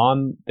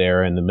on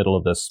there in the middle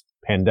of this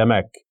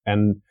pandemic.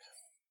 And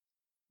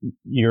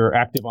you're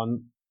active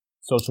on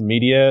social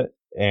media.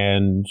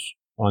 And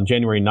on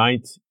January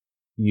 9th,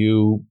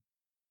 you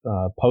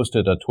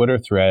posted a Twitter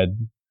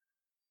thread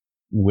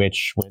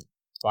which went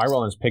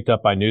viral and is picked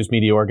up by news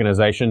media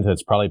organizations.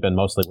 It's probably been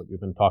mostly what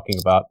you've been talking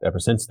about ever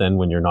since then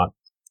when you're not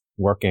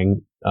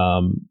working.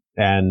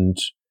 And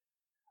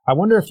I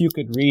wonder if you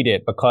could read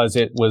it, because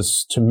it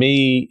was, to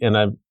me, and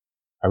I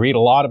read a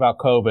lot about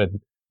COVID,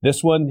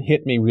 this one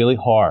hit me really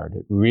hard.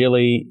 It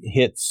really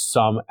hit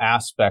some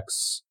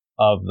aspects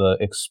of the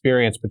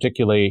experience,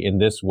 particularly in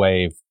this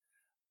wave,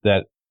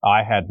 that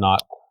I had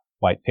not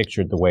quite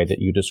pictured the way that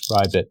you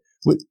described it.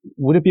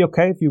 Would it be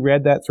okay if you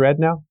read that thread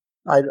now?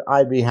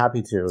 I'd be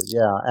happy to,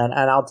 yeah. And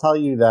I'll tell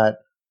you that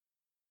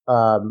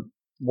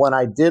when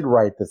I did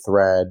write the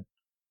thread,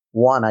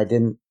 one, I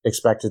didn't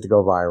expect it to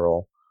go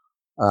viral.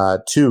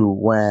 Two,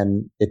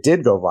 when it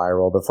did go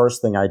viral, the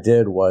first thing I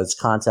did was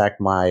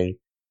contact my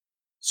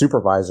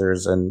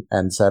supervisors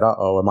and said,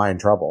 "Uh-oh, am I in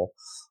trouble?"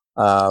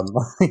 Not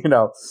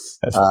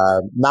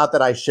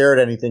that I shared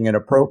anything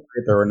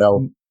inappropriate. There were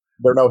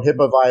no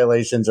HIPAA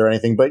violations or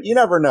anything, but you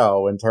never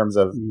know in terms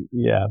of.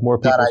 Yeah, more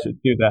people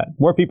should do that.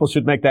 More people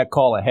should make that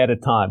call ahead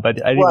of time.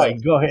 But anyway,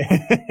 Go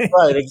ahead.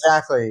 Right,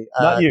 exactly.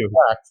 Not you.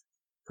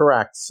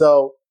 Correct.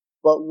 So,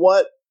 but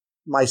what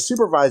my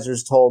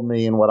supervisors told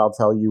me, and what I'll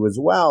tell you as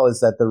well,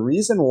 is that the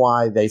reason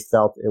why they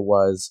felt it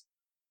was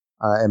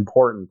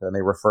important, and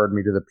they referred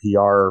me to the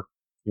PR,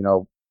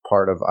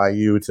 part of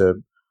IU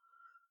to,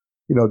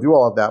 do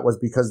all of that, was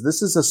because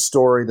this is a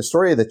story. The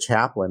story of the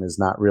chaplain is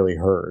not really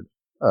heard.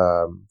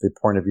 The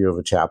point of view of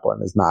a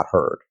chaplain is not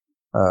heard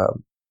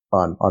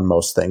on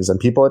most things, and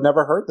people had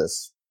never heard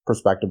this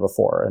perspective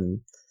before,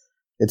 and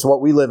it's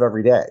what we live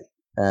every day.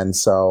 And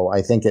so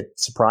I think it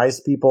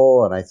surprised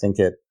people, and I think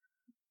it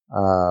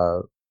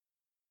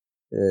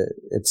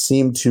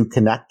seemed to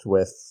connect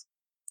with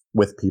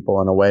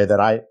people in a way that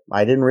I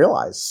didn't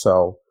realize.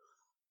 So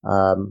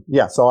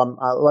So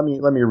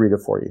let me read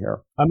it for you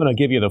here. I'm going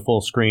to give you the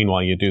full screen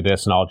while you do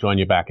this, and I'll join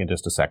you back in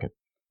just a second.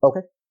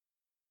 Okay.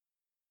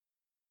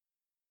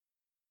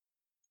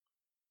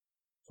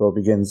 So it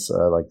begins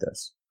like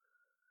this.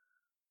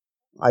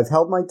 I've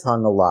held my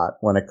tongue a lot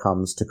when it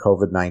comes to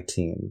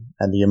COVID-19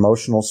 and the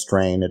emotional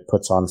strain it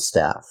puts on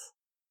staff,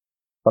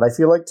 but I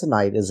feel like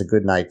tonight is a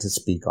good night to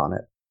speak on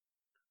it.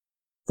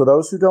 For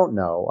those who don't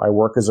know, I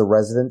work as a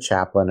resident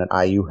chaplain at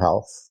IU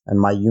Health, and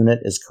my unit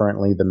is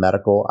currently the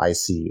medical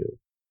ICU.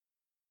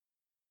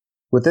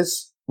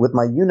 With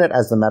my unit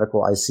as the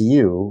medical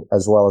ICU,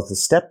 as well as the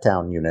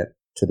step-down unit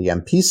to the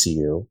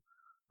MPCU,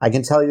 I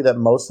can tell you that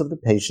most of the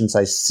patients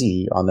I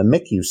see on the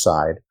MICU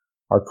side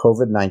are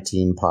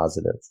COVID-19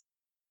 positive.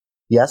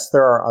 Yes,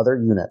 there are other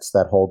units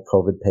that hold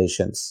COVID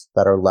patients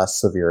that are less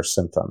severe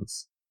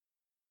symptoms,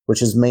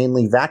 which is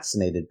mainly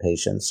vaccinated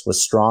patients with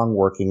strong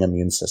working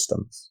immune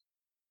systems.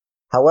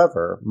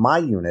 However, my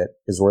unit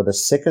is where the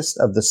sickest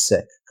of the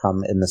sick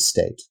come in the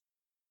state.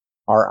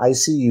 Our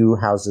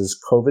ICU houses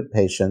COVID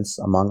patients,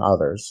 among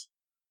others,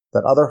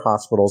 that other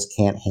hospitals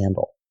can't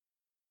handle.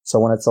 So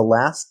when it's a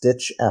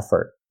last-ditch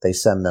effort, they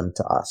send them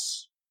to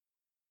us.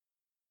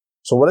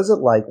 So what is it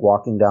like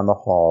walking down the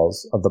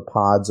halls of the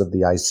pods of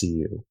the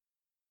ICU?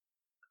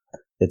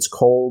 It's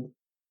cold,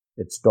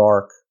 it's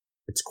dark,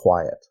 it's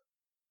quiet.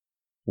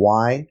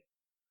 Why?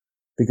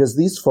 Because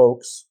these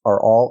folks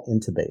are all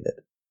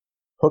intubated,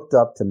 hooked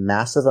up to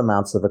massive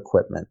amounts of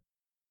equipment,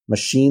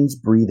 machines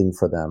breathing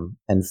for them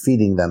and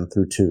feeding them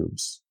through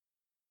tubes.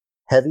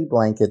 Heavy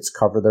blankets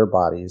cover their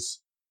bodies,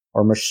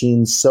 or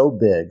machines so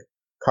big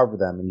cover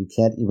them and you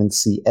can't even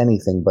see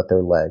anything but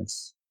their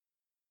legs.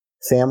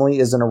 Family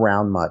isn't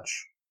around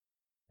much.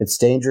 It's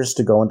dangerous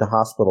to go into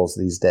hospitals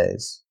these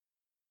days.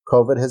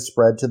 COVID has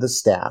spread to the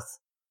staff,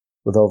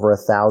 with over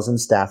 1,000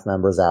 staff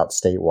members out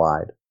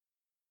statewide.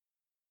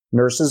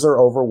 Nurses are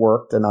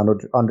overworked and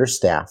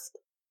understaffed,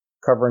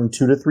 covering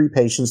 2 to 3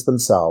 patients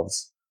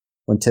themselves,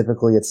 when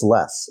typically it's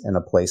less in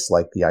a place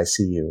like the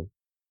ICU.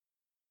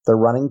 They're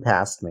running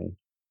past me,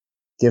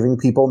 giving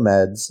people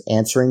meds,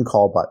 answering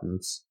call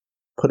buttons,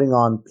 putting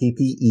on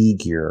PPE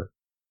gear,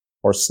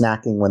 or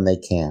snacking when they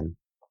can.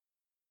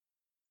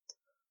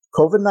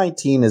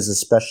 COVID-19 is an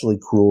especially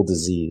cruel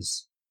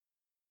disease.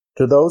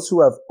 To those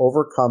who have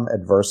overcome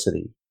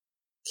adversity,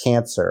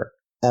 cancer,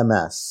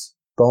 MS,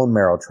 bone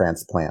marrow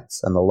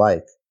transplants, and the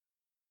like,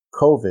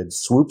 COVID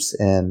swoops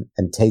in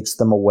and takes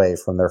them away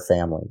from their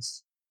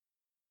families.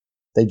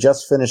 They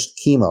just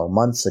finished chemo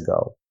months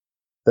ago.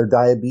 Their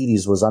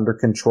diabetes was under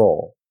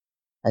control.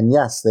 And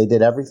yes, they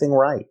did everything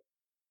right.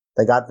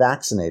 They got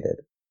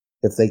vaccinated,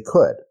 if they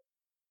could,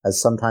 as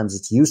sometimes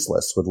it's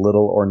useless with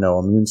little or no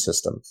immune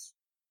systems.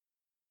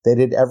 They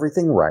did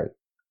everything right,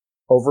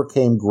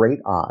 overcame great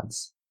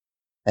odds,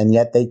 and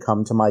yet they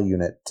come to my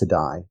unit to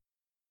die.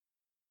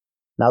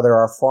 Now there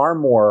are far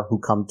more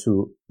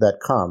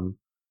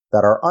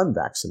that are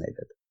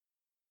unvaccinated,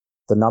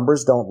 The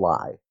numbers don't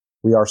lie.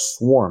 We are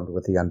swarmed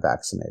with the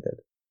unvaccinated.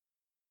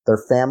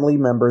 Their family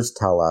members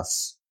tell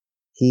us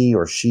he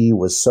or she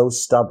was so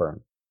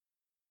stubborn.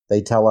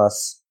 They tell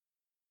us,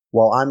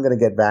 well, I'm going to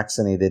get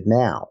vaccinated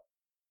now.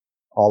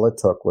 All it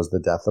took was the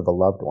death of a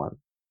loved one.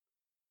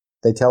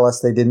 They tell us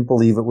they didn't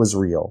believe it was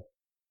real.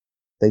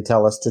 They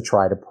tell us to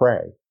try to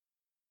pray.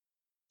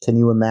 Can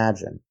you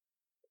imagine?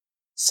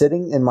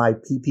 Sitting in my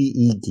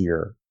PPE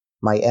gear,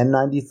 my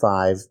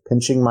N95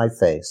 pinching my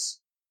face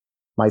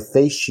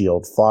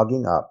shield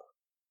fogging up,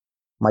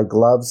 my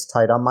gloves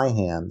tight on my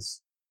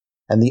hands,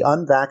 and the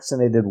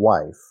unvaccinated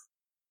wife,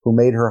 who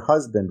made her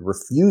husband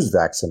refuse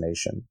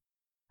vaccination,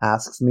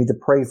 asks me to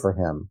pray for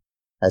him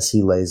as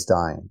he lays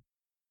dying.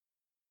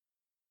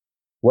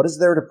 What is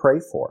there to pray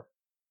for?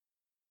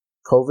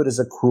 COVID is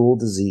a cruel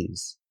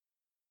disease.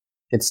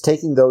 It's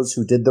taking those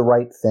who did the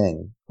right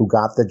thing, who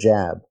got the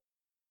jab.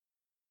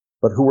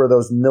 But who are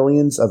those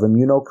millions of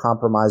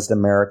immunocompromised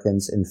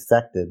Americans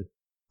infected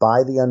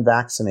by the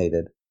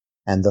unvaccinated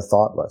and the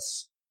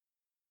thoughtless?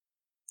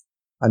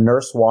 A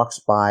nurse walks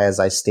by as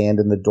I stand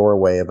in the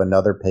doorway of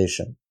another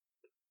patient.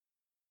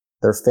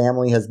 Their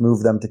family has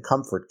moved them to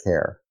comfort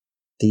care,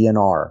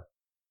 DNR.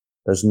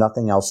 There's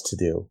nothing else to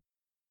do.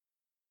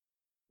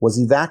 Was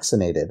he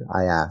vaccinated?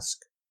 I ask.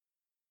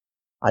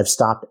 I've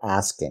stopped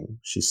asking,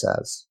 she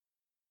says.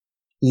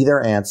 Either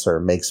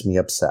answer makes me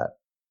upset.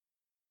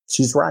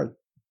 She's right.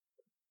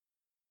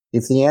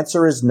 If the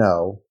answer is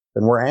no,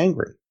 then we're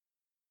angry.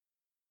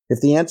 If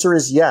the answer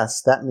is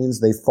yes, that means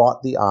they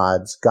fought the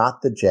odds,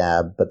 got the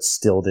jab, but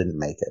still didn't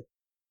make it.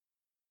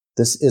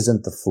 This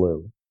isn't the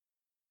flu.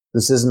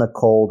 This isn't a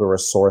cold or a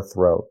sore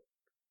throat.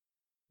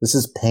 This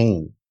is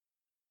pain.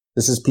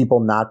 This is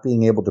people not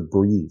being able to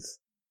breathe.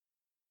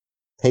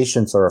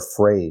 Patients are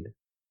afraid.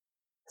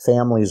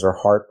 Families are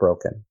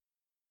heartbroken.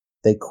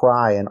 They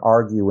cry and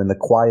argue in the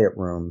quiet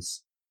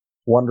rooms,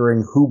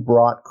 wondering who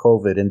brought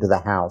COVID into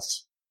the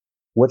house,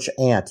 which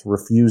aunt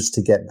refused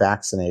to get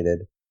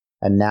vaccinated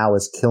and now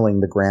is killing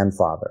the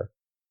grandfather.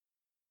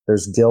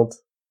 There's guilt,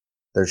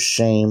 there's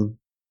shame,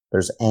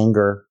 there's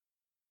anger,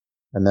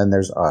 and then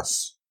there's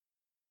us.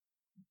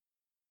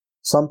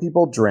 Some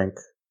people drink,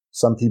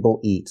 some people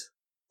eat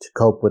to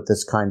cope with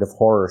this kind of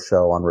horror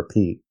show on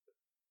repeat.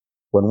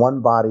 When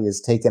one body is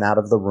taken out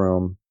of the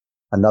room,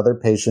 another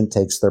patient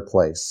takes their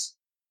place.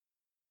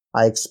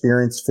 I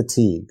experience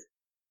fatigue.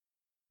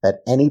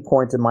 At any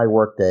point in my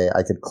workday,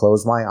 I could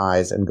close my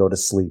eyes and go to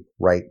sleep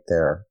right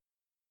there.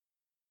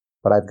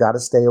 But I've got to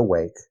stay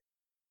awake,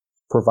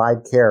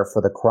 provide care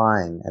for the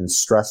crying and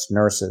stressed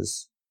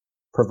nurses,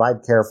 provide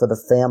care for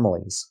the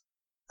families,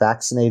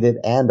 vaccinated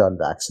and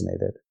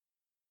unvaccinated,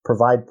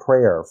 provide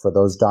prayer for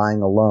those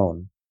dying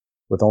alone,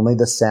 with only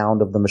the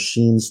sound of the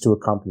machines to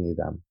accompany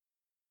them.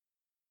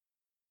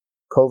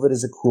 COVID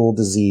is a cruel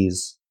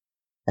disease,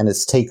 and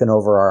it's taken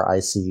over our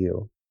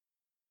ICU.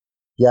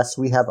 Yes,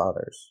 we have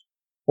others.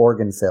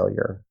 Organ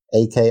failure,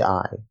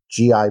 AKI,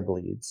 GI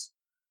bleeds,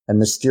 and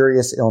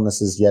mysterious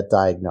illnesses yet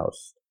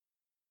diagnosed.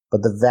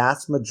 But the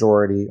vast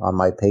majority on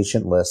my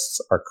patient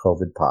lists are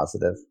COVID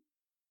positive.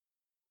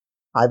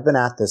 I've been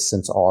at this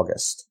since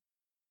August.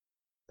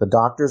 The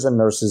doctors and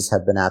nurses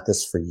have been at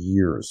this for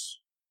years.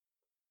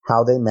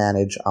 How they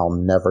manage, I'll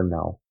never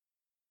know.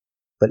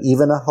 But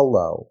even a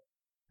hello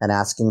and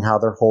asking how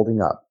they're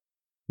holding up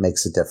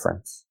makes a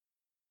difference.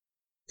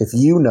 If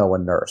you know a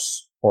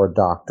nurse or a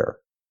doctor,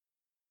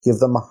 give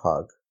them a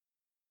hug.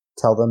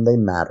 Tell them they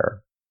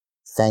matter.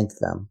 Thank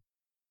them.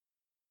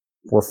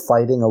 We're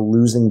fighting a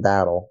losing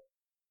battle.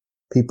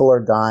 People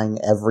are dying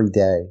every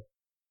day.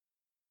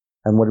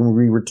 And when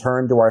we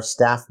return to our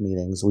staff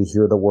meetings, we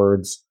hear the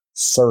words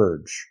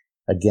surge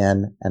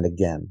again and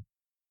again.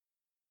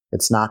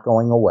 It's not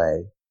going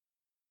away.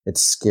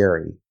 It's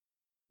scary.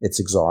 It's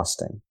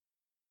exhausting.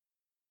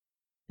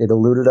 It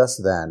eluded us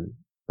then,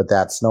 but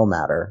that's no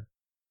matter.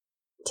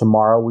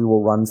 Tomorrow we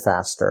will run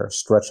faster,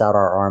 stretch out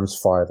our arms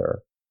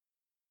farther,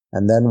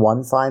 and then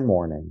one fine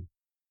morning.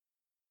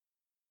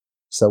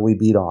 So we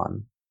beat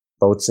on,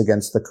 boats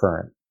against the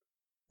current,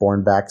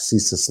 borne back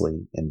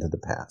ceaselessly into the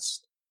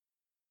past.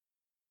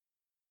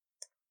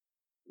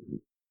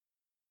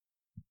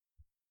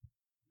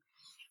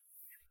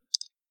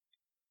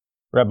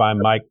 Rabbi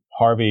Mike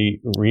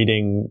Harvey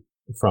reading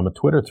from a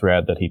Twitter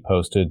thread that he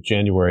posted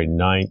January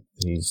 9th.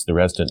 He's the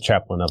resident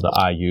chaplain of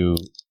the IU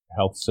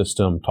Health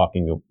System,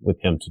 talking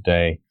with him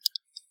today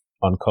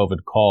on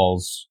COVID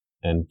calls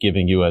and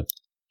giving you a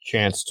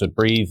chance to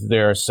breathe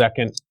there a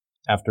second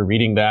after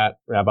reading that.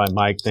 Rabbi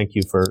Mike, thank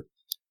you for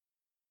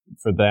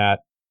that.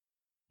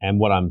 And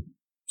what I'm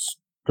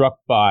struck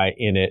by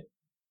in it,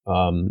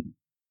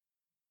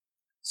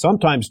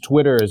 sometimes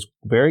Twitter is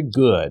very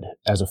good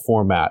as a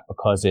format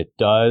because it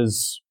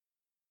does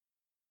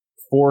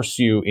force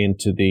you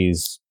into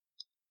these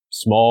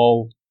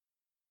small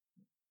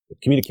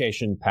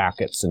communication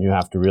packets, and you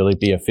have to really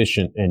be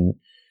efficient. And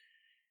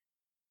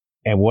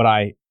what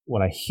I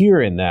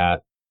hear in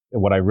that,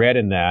 and what I read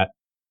in that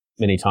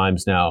many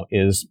times now,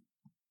 is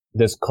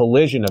this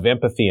collision of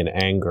empathy and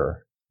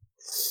anger.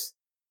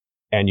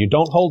 And you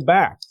don't hold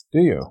back,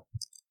 do you?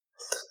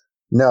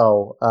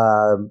 No.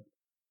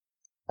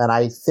 And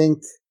I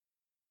think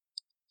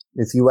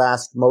if you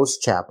ask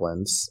most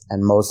chaplains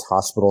and most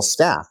hospital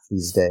staff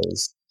these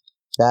days,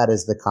 that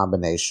is the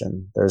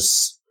combination.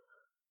 There's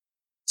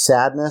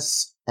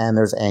sadness and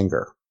there's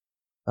anger.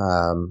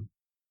 And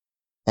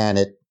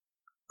it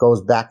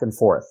goes back and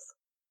forth.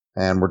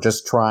 And we're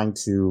just trying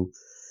to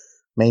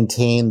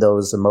maintain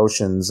those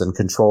emotions and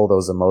control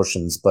those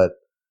emotions. But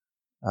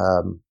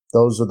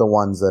those are the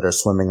ones that are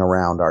swimming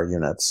around our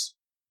units.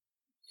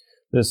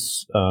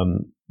 This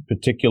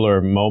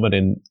particular moment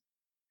in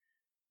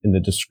the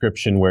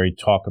description where you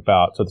talk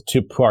about, so the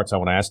two parts I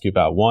want to ask you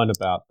about, one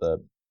about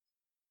the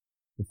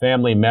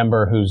family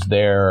member who's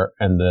there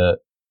and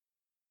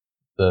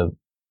the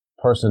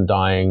person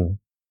dying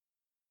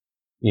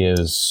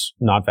is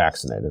not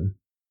vaccinated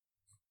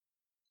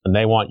and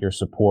they want your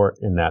support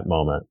in that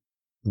moment.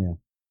 Yeah. Can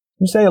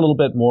you say a little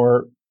bit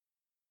more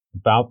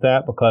about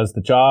that? Because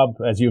the job,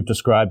 as you've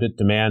described it,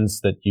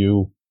 demands that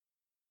you're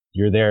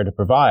there to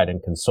provide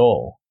and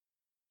console.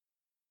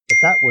 But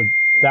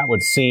that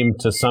would seem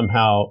to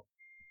somehow,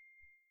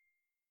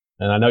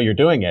 and I know you're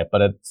doing it,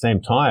 but at the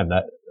same time,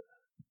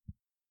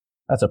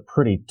 that's a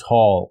pretty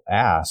tall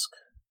ask.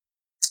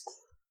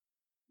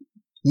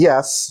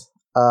 Yes.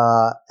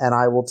 And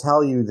I will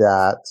tell you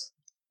that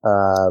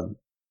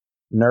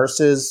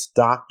nurses,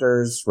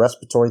 doctors,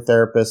 respiratory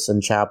therapists,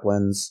 and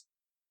chaplains,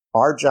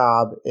 our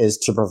job is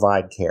to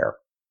provide care.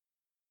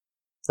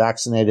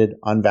 Vaccinated,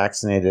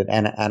 unvaccinated,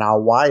 and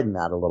I'll widen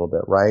that a little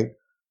bit, right?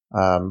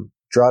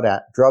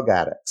 Drug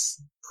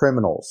addicts,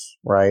 criminals,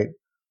 right?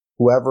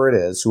 Whoever it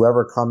is,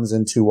 whoever comes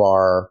into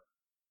our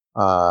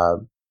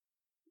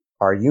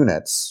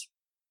units,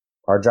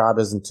 our job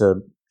isn't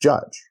to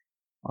judge.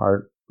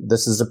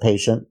 This is a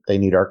patient; they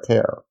need our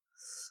care.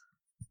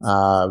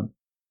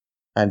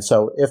 And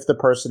so, if the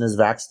person is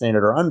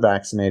vaccinated or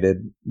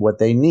unvaccinated, what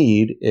they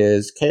need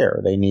is care.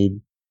 They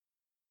need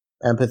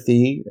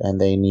empathy, and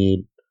they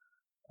need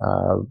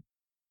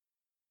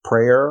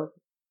prayer,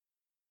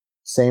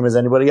 same as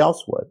anybody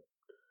else would.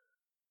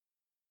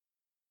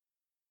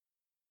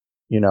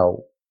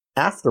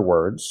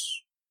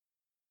 Afterwards,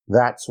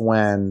 that's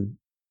when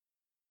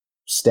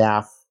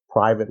staff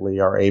privately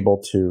are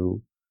able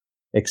to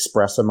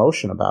express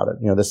emotion about it.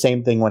 The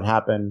same thing would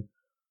happen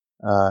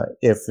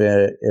if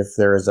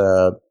there is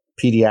a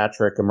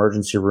pediatric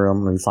emergency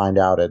room and we find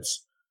out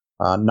it's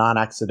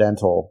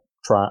non-accidental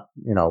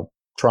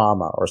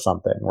trauma or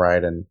something,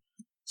 right? And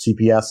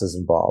CPS is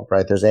involved,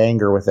 right? There's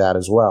anger with that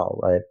as well,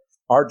 right?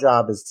 Our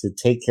job is to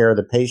take care of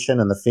the patient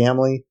and the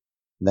family.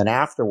 And then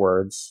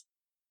afterwards,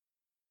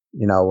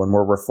 when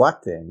we're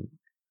reflecting,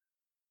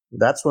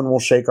 that's when we'll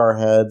shake our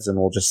heads and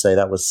we'll just say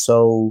that was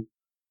so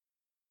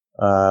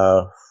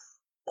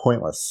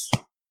pointless.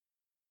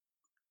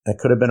 That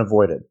could have been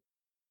avoided.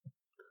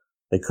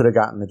 They could have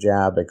gotten the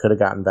jab. They could have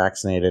gotten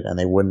vaccinated, and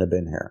they wouldn't have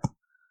been here.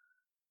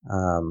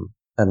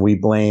 And we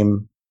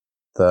blame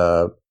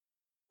the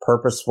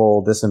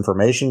purposeful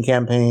disinformation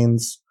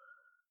campaigns.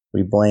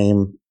 We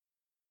blame,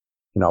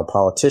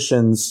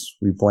 politicians.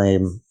 We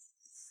blame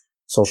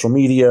social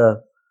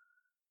media.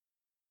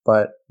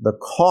 But the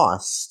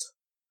cost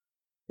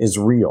is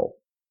real,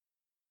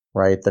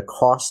 right? The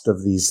cost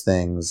of these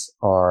things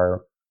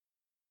are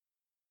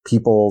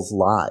people's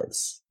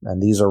lives.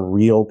 And these are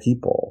real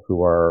people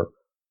who are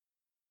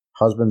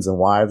husbands and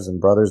wives and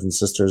brothers and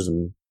sisters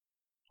and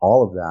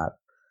all of that.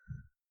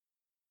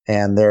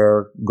 And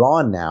they're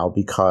gone now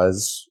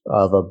because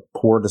of a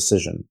poor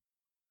decision.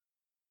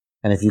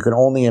 And if you can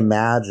only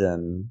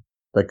imagine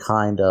the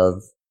kind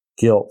of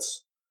guilt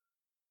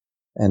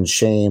and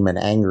shame and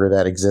anger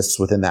that exists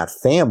within that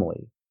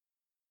family,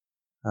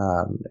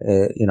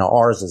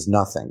 ours is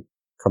nothing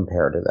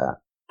compared to that.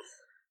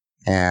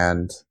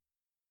 And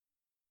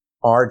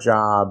our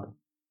job,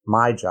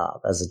 my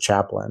job as a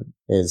chaplain,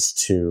 is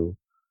to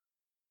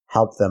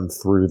help them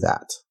through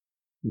that,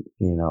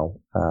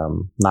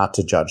 not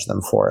to judge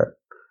them for it.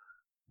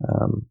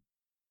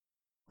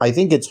 I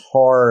think it's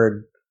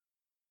hard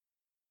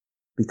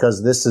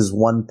because this is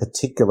one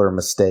particular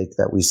mistake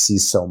that we see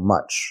so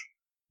much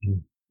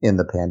in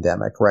the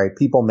pandemic, right?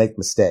 People make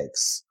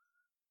mistakes.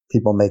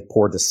 People make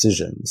poor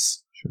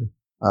decisions. Sure.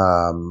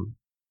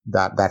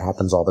 That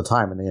happens all the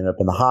time, and they end up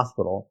in the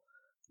hospital.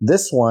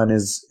 This one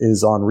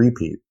is on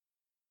repeat.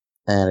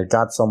 And it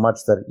got so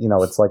much that,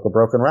 it's like a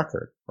broken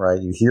record, right?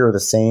 You hear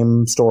the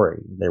same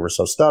story. They were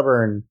so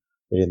stubborn.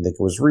 They didn't think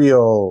it was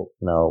real.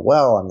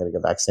 Well, I'm going to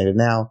get vaccinated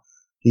now.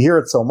 You hear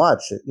it so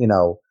much,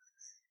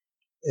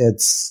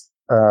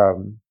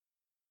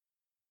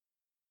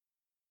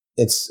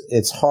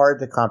 it's hard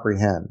to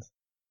comprehend.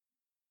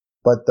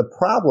 But the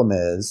problem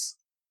is,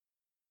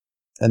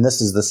 and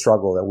this is the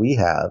struggle that we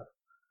have,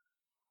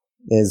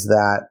 is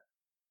that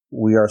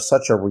we are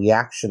such a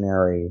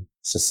reactionary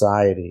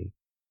society,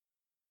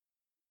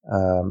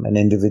 and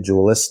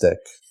individualistic,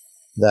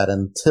 that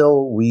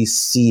until we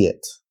see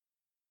it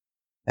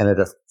and it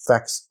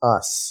affects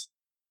us,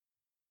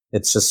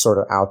 it's just sort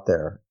of out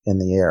there in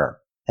the air.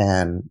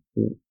 And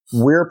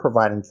we're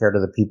providing care to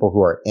the people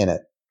who are in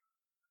it,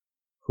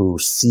 who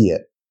see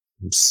it,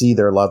 see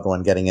their loved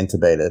one getting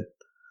intubated,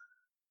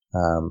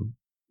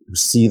 who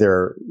see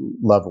their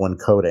loved one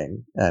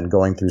coding and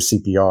going through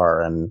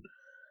CPR and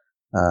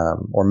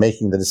or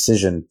making the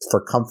decision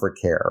for comfort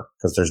care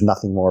because there's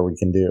nothing more we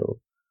can do.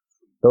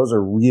 Those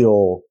are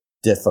real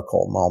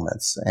difficult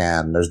moments,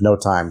 and there's no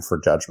time for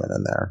judgment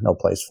in there, no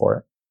place for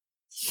it.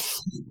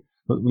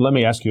 Let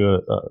me ask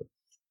you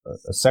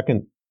a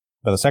second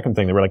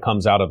thing that really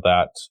comes out of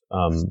that,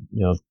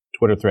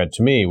 Twitter thread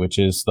to me, which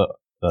is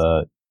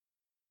the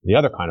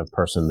other kind of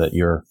person that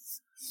you're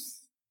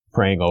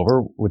praying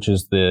over, which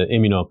is the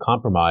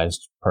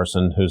immunocompromised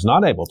person who's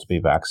not able to be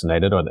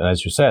vaccinated, or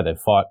as you said,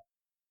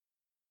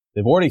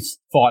 they've already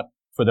fought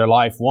for their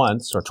life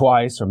once or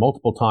twice or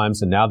multiple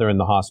times, and now they're in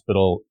the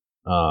hospital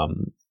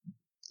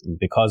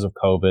because of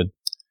COVID.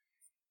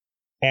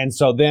 And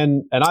so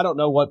then, and I don't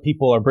know what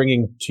people are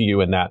bringing to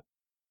you in that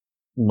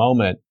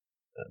moment,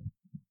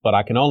 but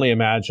I can only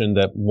imagine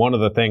that one of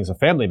the things a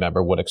family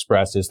member would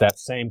express is that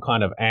same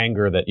kind of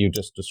anger that you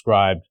just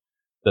described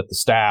that the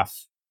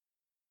staff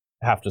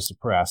have to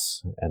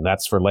suppress. And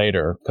that's for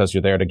later because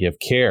you're there to give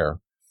care.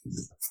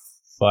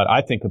 But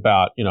I think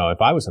about,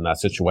 if I was in that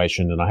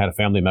situation and I had a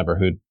family member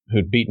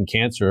who'd beaten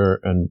cancer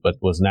but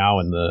was now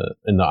in the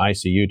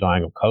ICU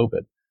dying of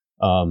COVID,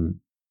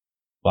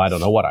 well, I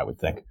don't know what I would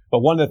think. But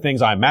one of the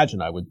things I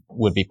imagine I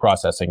would be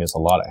processing is a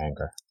lot of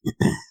anger.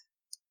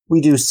 We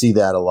do see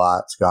that a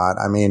lot, Scott.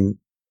 I mean,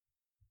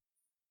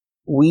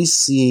 we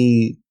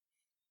see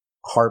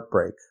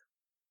heartbreak.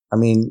 I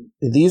mean,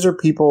 these are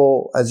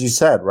people, as you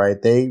said,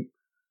 right? They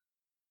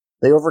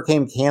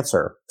overcame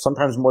cancer,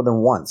 sometimes more than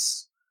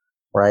once.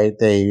 Right?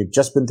 They've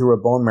just been through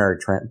a bone marrow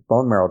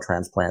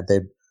transplant.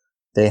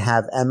 They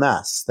have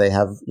MS. They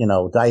have,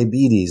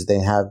 diabetes. They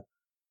have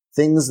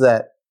things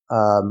that,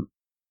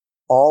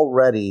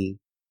 already,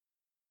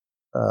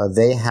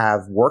 they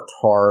have worked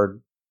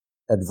hard,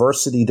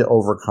 adversity to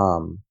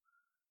overcome,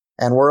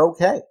 and we're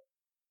okay.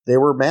 They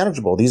were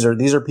manageable. These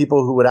are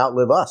people who would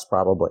outlive us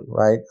probably,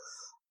 right?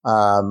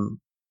 And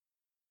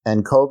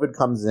COVID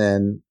comes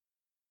in,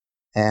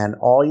 and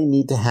all you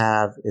need to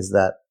have is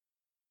that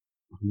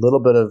little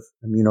bit of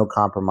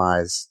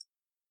immunocompromise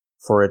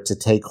for it to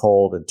take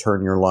hold and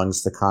turn your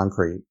lungs to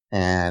concrete.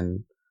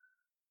 And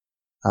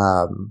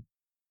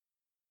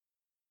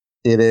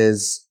it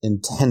is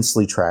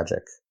intensely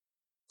tragic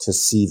to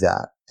see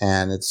that.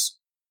 And it's,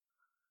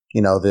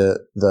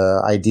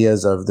 the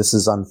ideas of this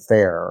is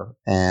unfair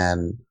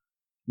and,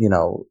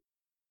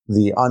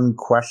 the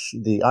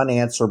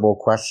unanswerable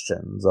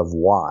questions of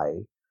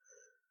why,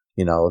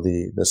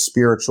 the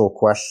spiritual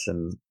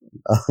question,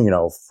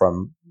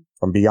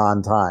 from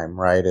beyond time,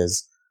 right,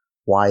 is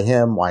why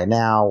him, why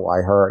now,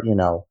 why her,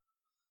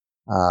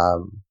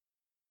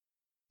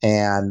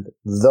 and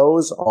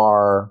those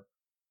are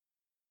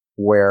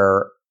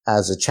where,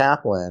 as a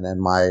chaplain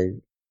and my,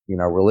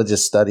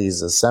 religious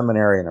studies, a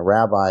seminary and a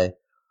rabbi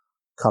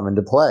come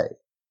into play,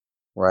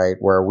 right,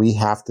 where we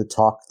have to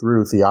talk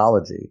through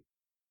theology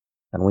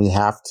and we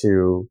have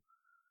to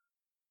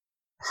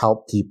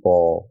help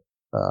people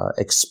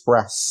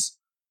express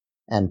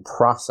and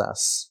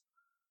process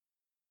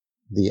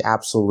the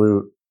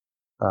absolute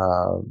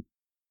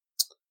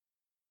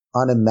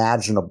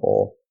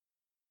unimaginable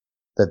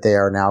that they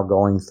are now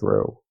going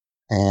through.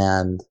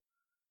 And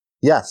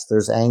yes,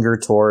 there's anger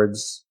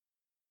towards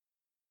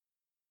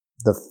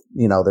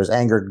there's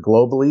anger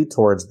globally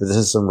towards the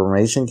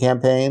disinformation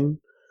campaign.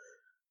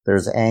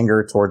 There's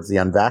anger towards the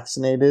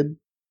unvaccinated.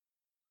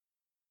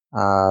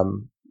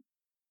 And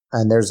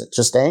there's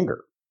just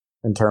anger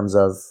in terms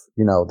of,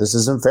 this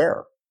isn't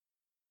fair.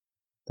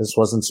 This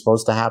wasn't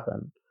supposed to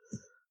happen.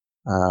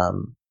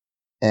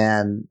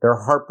 And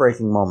they're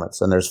heartbreaking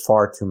moments, and there's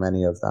far too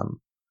many of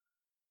them.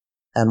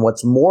 And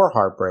what's more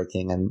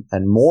heartbreaking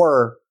and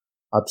more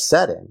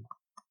upsetting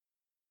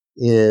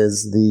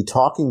is the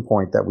talking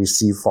point that we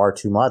see far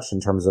too much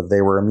in terms of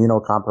they were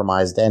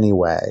immunocompromised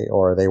anyway,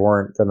 or they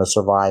weren't going to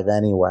survive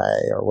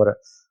anyway, or what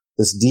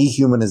this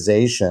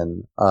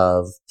dehumanization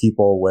of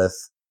people with,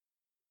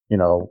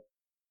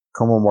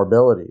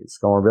 comorbidities,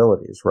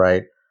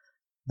 right?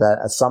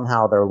 That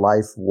somehow their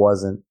life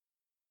wasn't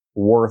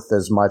worth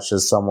as much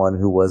as someone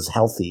who was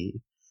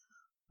healthy.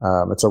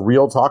 It's a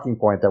real talking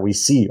point that we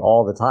see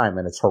all the time,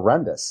 and it's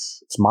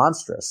horrendous. It's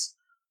monstrous.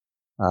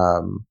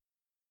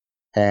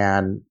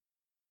 And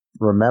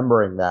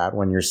remembering that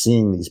when you're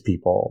seeing these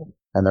people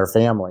and their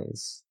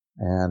families,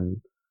 and,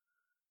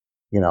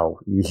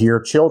 you hear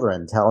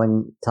children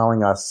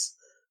telling us,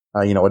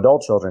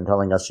 adult children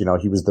telling us,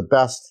 he was the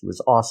best, he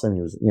was awesome,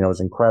 he was, was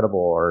incredible,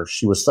 or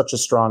she was such a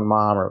strong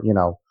mom, or,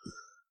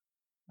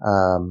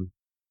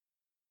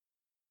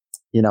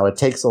 it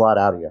takes a lot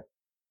out of you.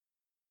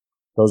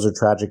 Those are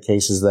tragic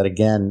cases that,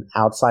 again,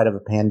 outside of a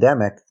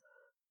pandemic,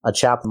 a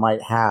chaplain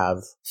might have,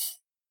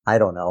 I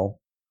don't know,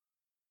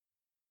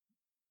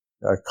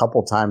 a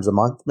couple times a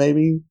month,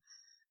 maybe.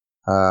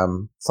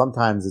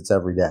 Sometimes it's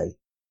every day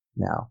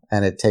now,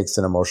 and it takes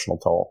an emotional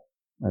toll.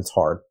 It's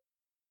hard.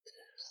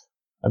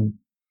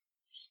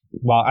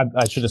 Well,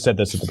 I should have said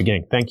this at the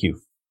beginning. Thank you.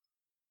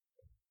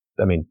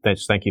 I mean,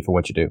 thank you for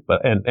what you do,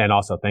 but and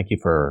also thank you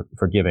for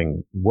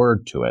giving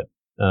word to it,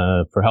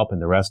 for helping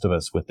the rest of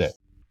us with it.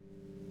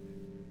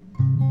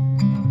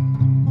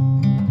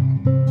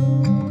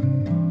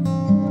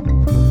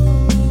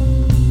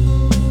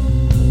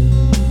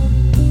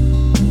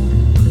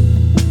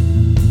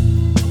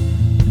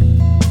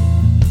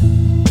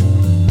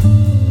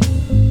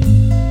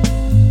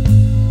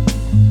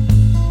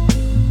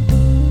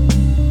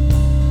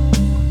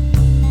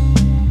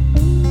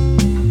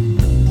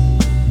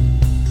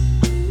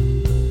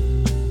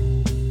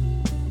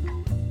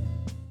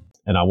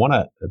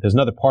 And there's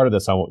another part of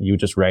this you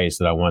just raised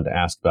that I wanted to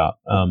ask about.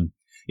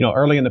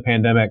 Early in the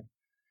pandemic,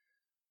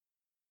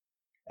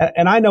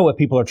 and I know what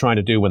people are trying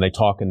to do when they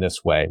talk in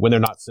this way, when they're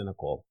not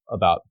cynical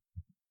about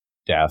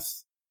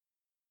death.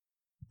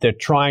 They're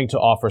trying to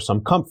offer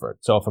some comfort.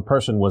 So if a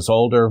person was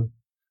older,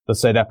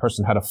 let's say that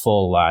person had a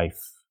full life.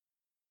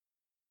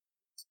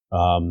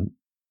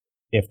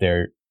 If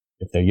they're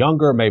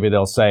younger, maybe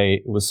they'll say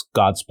it was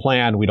God's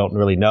plan. We don't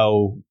really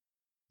know,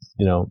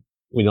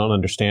 we don't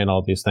understand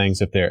all these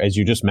things. If they're, as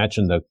you just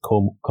mentioned, the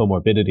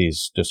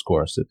comorbidities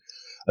discourse.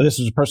 This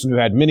is a person who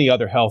had many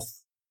other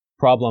health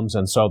problems,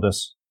 and so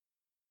this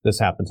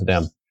happened to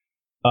them.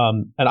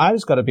 And I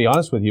just got to be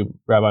honest with you,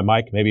 Rabbi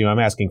Mike. Maybe I'm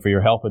asking for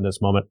your help in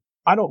this moment.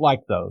 I don't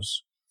like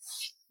those.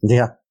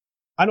 Yeah,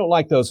 I don't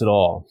like those at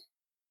all,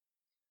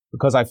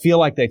 because I feel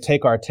like they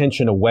take our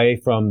attention away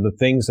from the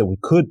things that we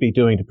could be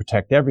doing to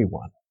protect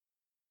everyone.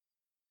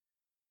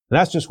 And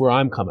that's just where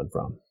I'm coming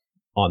from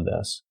on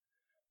this.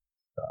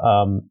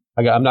 I'm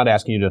not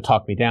asking you to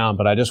talk me down,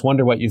 but I just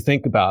wonder what you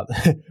think about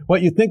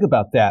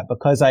that,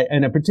 because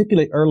and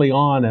particularly early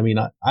on, I mean,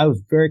 I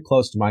was very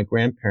close to my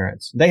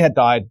grandparents. They had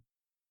died,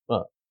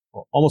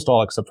 almost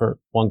all except for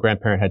one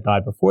grandparent had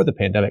died before the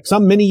pandemic,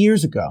 some many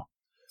years ago.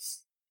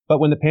 But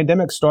when the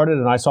pandemic started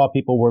and I saw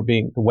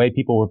the way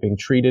people were being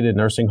treated in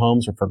nursing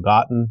homes or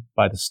forgotten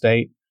by the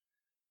state,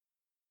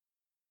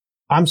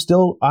 I'm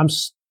still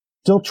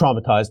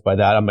traumatized by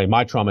that. I mean,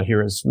 my trauma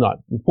here is not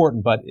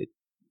important, but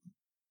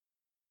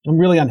I'm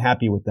really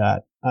unhappy with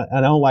that. I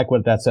don't like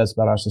what that says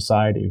about our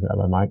society,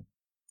 Rabbi Mike.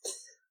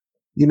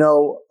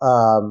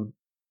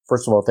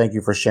 First of all, thank you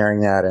for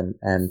sharing that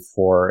and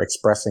for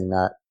expressing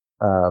that.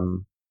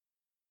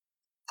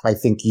 I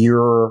think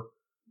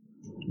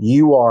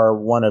you are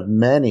one of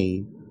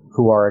many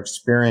who are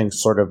experiencing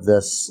sort of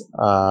this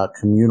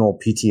communal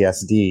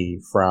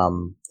PTSD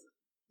from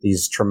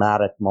these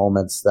traumatic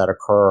moments that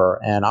occur.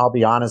 And I'll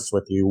be honest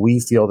with you, we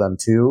feel them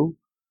too.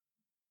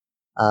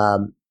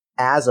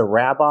 As a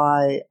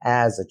rabbi,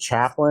 as a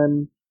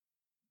chaplain,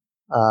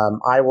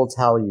 I will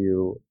tell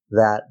you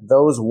that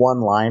those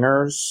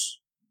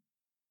one-liners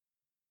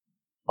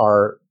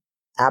are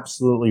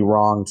absolutely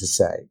wrong to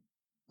say.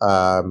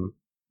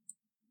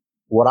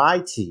 What I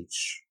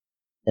teach,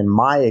 in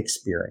my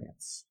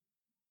experience,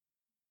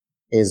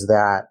 is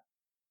that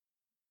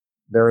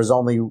there is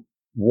only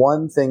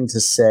one thing to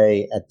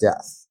say at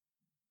death,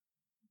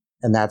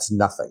 and that's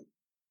nothing.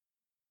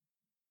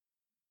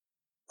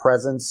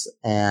 Presence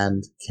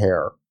and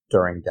care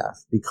during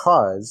death,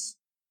 because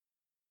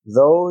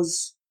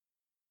those,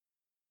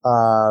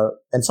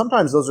 and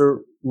sometimes those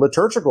are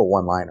liturgical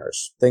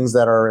one-liners, things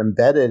that are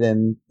embedded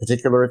in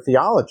particular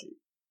theology,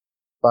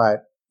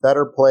 but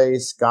better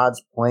place,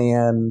 God's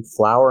plan,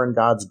 flower in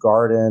God's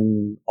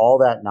garden, all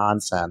that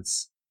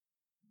nonsense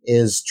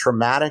is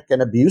traumatic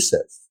and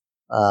abusive.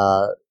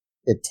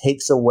 It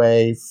takes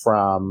away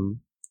from,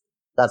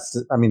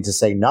 to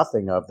say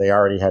nothing of, they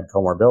already had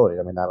comorbidity.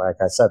 I mean,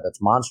 like I said,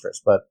 that's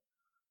monstrous, but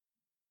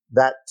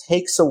that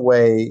takes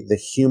away the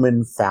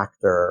human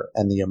factor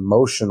and the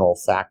emotional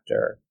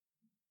factor,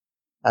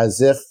 as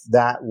if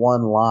that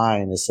one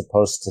line is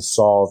supposed to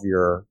solve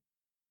your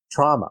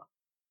trauma,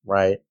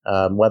 right?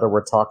 Whether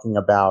we're talking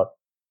about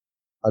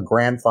a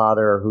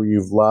grandfather who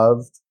you've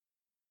loved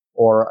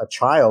or a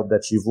child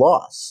that you've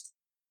lost,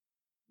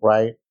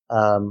 right?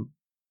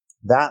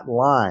 That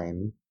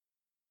line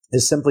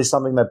is simply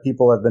something that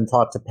people have been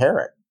taught to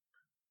parrot.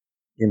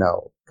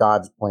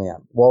 God's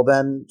plan. Well,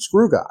 then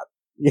screw God.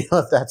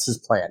 If that's his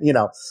plan. He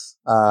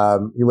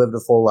lived a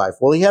full life.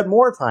 Well, he had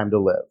more time to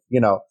live.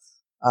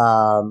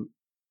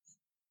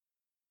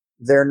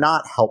 They're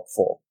not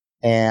helpful,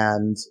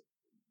 and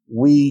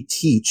we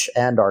teach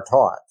and are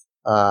taught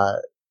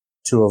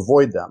to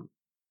avoid them.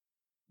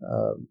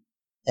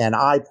 And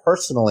I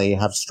personally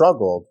have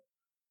struggled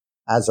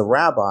as a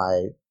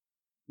rabbi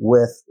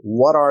with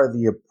what are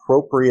the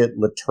appropriate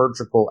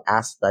liturgical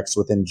aspects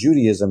within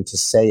Judaism to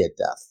say at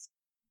death.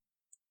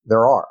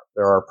 There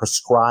are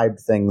prescribed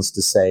things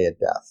to say at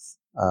death,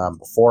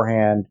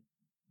 beforehand,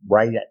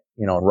 right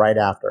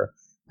after.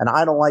 And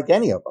I don't like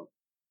any of them.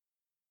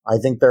 I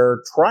think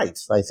they're trite.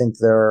 I think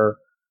they're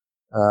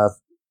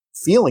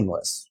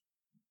feelingless.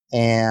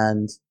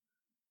 And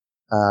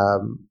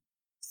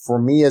for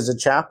me as a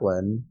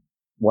chaplain,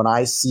 when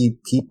I see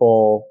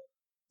people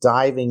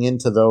diving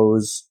into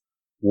those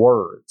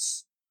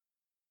words,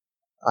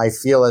 I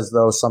feel as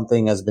though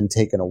something has been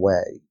taken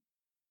away.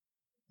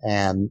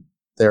 And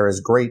there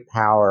is great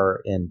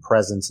power in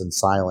presence and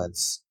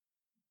silence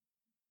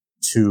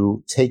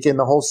to take in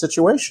the whole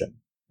situation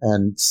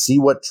and see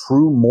what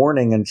true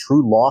mourning and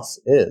true loss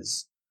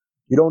is.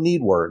 You don't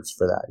need words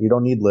for that. You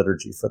don't need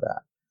liturgy for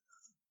that.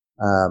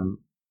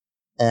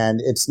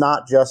 And it's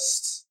not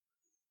just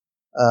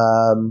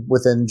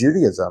within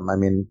Judaism. I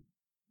mean,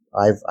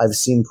 I've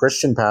seen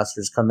Christian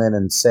pastors come in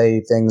and say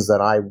things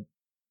that I'm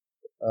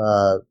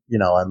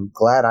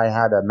glad I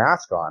had a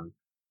mask on.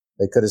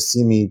 They could have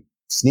seen me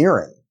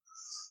sneering,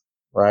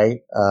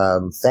 right?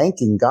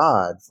 Thanking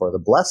God for the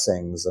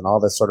blessings and all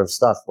this sort of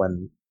stuff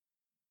when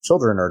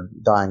children are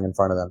dying in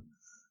front of them.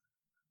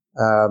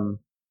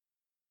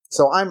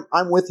 So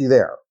I'm with you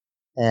there.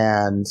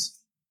 And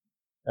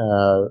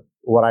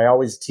what I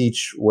always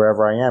teach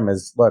wherever I am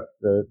is, look,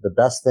 the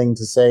best thing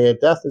to say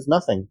at death is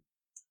nothing.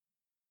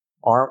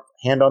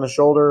 Hand on the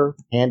shoulder,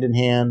 hand in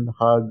hand,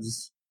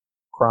 hugs,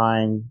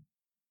 crying.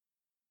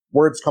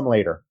 Words come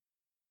later.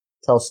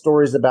 Tell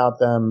stories about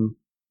them,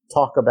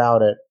 talk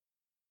about it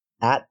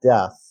at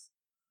death,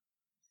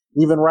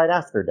 even right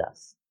after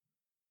death.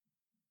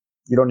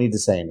 You don't need to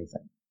say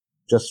anything.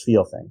 Just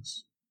feel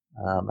things.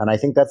 And I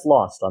think that's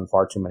lost on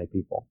far too many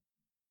people.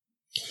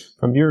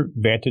 From your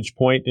vantage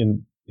point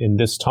in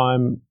this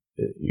time,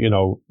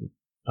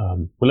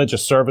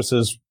 religious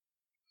services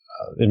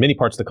in many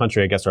parts of the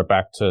country, I guess, are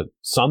back to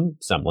some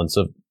semblance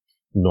of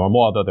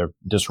normal, although they're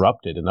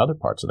disrupted in other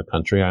parts of the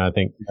country. And I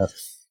think,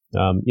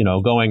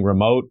 going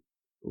remote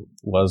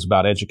was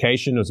about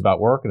education, it was about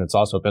work, and it's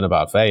also been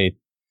about faith.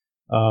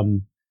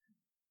 Been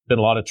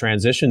a lot of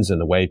transitions in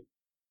the way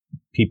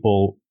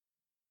people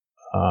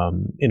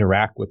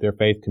interact with their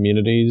faith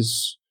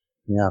communities,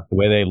 the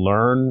way they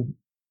learn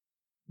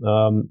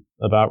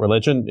about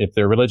religion, if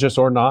they're religious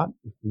or not.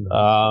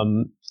 I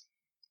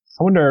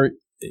wonder,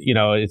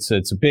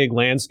 it's a big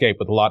landscape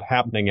with a lot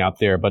happening out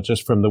there, but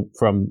just from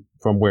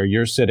where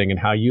you're sitting and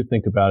how you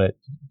think about it,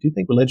 do you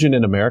think religion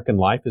in American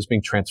life is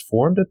being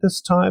transformed at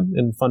this time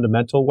in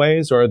fundamental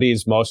ways, or are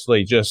these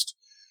mostly just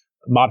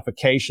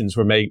modifications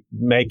we're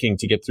making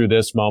to get through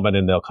this moment,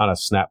 and they'll kind of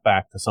snap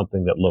back to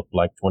something that looked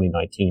like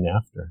 2019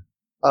 after?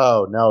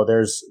 Oh no,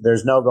 there's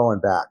no going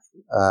back.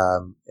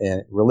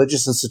 And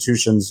religious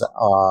institutions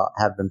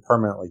have been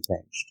permanently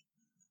changed.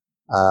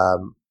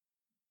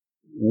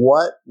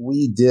 What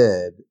we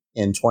did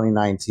in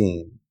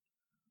 2019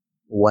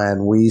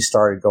 when we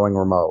started going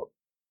remote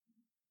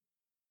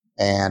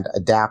and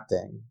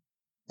adapting,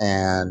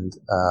 and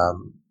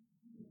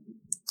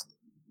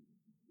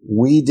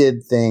we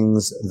did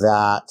things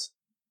that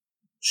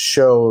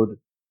showed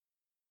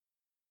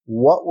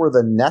what were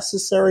the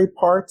necessary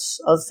parts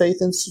of faith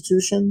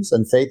institutions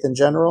and faith in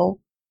general,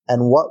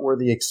 and what were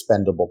the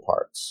expendable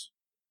parts.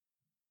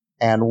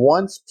 And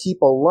once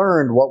people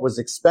learned what was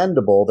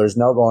expendable, there's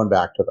no going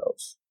back to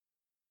those.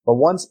 But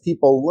once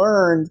people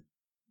learned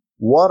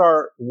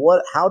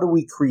how do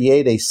we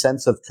create a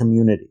sense of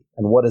community,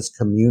 and what does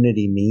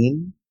community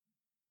mean,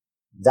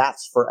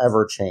 that's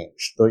forever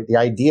changed. The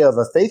idea of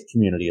a faith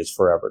community is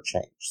forever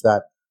changed.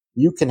 That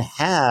you can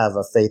have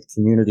a faith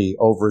community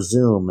over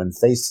Zoom and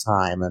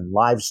FaceTime and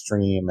live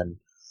stream, and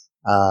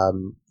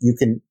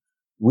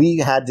we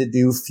had to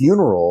do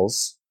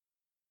funerals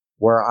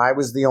where I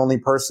was the only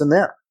person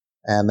there.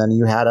 And then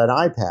you had an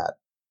iPad,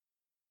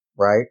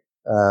 right?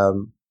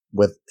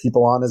 With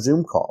people on a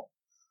Zoom call.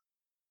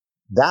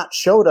 That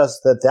showed us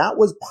that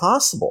was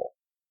possible.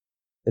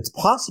 It's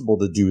possible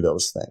to do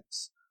those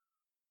things.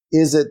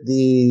 Is it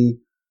the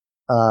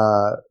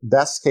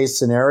best case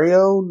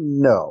scenario?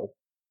 No,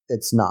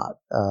 it's not.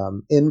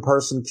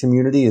 In-person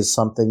community is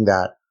something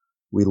that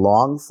we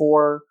long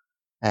for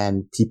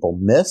and people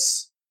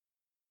miss.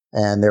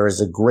 And there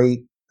is a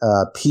great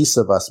piece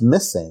of us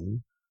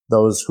missing,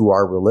 those who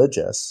are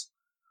religious,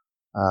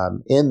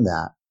 in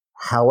that.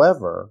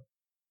 However,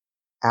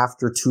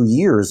 after 2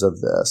 years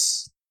of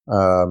this,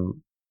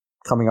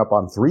 coming up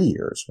on 3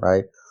 years,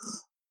 right?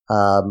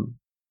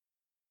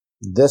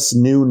 This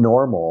new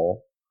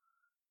normal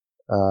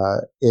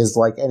is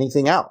like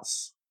anything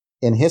else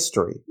in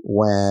history,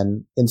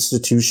 when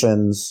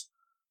institutions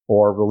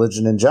or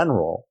religion in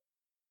general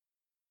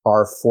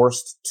are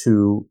forced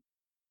to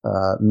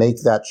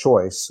make that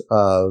choice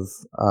of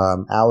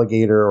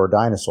alligator or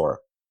dinosaur,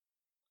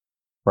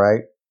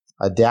 right?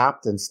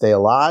 Adapt and stay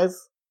alive,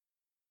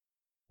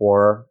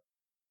 or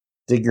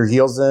dig your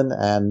heels in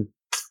and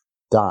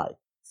die.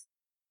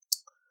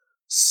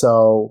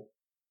 So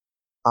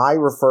I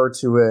refer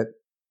to it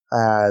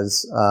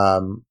as,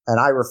 and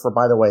I refer,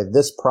 by the way,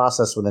 this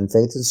process within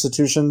faith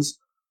institutions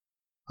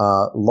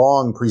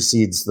long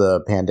precedes the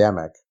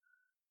pandemic,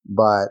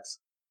 but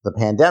the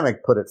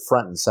pandemic put it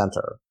front and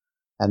center.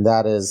 And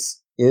that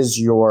is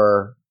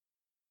your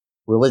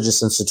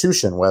religious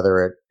institution,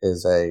 whether it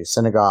is a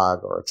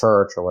synagogue or a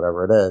church or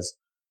whatever it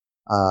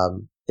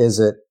is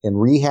it in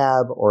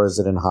rehab or is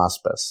it in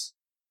hospice?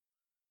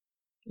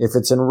 If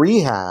it's in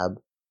rehab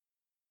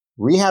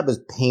is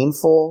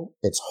painful.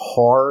 It's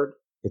hard.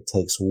 It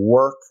takes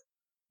work.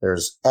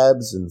 There's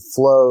ebbs and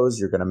flows.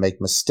 You're going to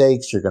make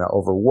mistakes. You're going to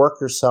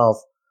overwork yourself.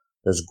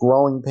 There's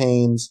growing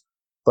pains.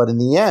 But in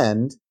the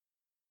end,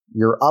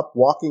 you're up,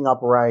 walking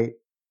upright,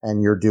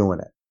 and you're doing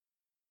it.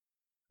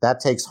 that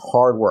takes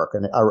hard work.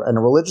 And a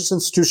religious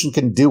institution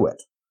can do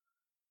it,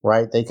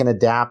 right? They can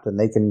adapt and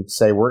they can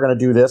say, we're going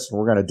to do this and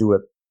we're going to do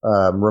it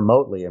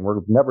remotely. And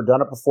we've never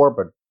done it before,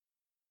 but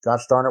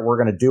gosh darn it, we're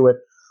going to do it.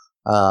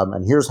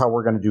 And here's how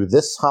we're going to do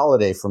this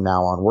holiday from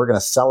now on. We're going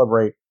to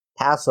celebrate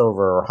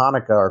Passover or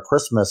Hanukkah or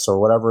Christmas or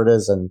whatever it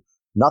is. And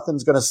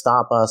nothing's going to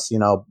stop us.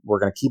 We're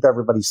going to keep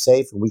everybody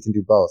safe and we can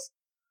do both.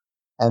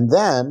 And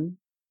then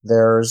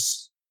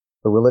there's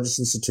the religious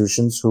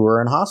institutions who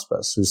are in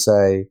hospice who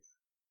say,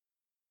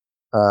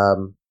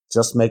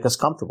 just make us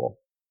comfortable.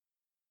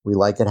 We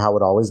like it how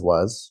it always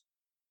was.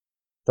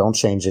 Don't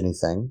change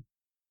anything.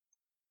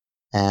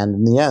 And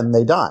in the end,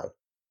 they die,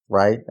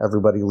 right?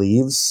 Everybody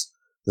leaves.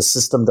 The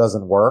system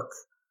doesn't work.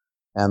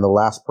 And the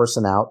last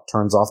person out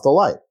turns off the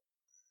light.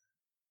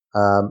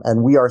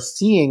 And we are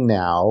seeing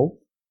now,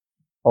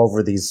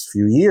 over these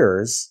few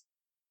years,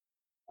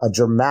 a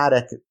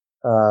dramatic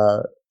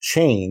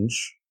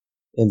change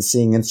in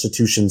seeing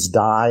institutions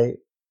die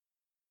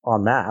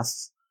en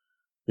masse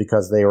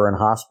because they were in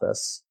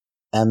hospice,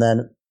 and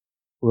then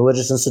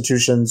religious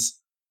institutions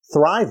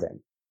thriving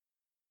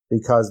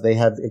because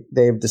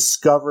they've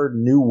discovered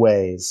new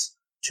ways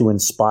to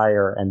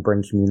inspire and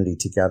bring community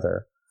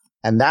together.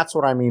 And that's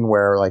what I mean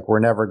where we're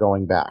never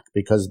going back,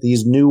 because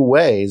these new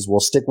ways will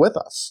stick with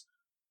us.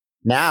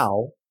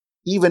 Now,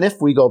 even if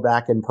we go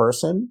back in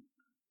person,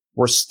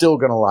 we're still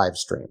going to live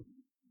stream.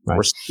 Right.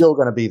 We're still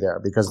going to be there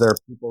because there are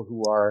people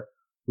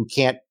who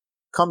can't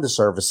come to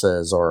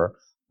services or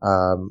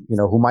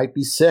who might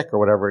be sick or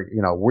whatever.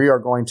 We are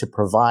going to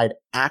provide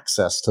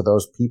access to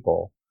those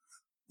people,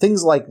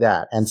 things like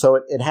that. And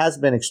so it has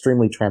been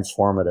extremely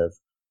transformative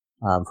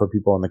for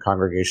people in the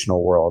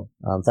congregational world.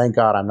 Thank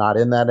God I'm not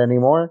in that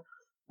anymore,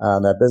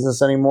 that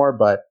business anymore,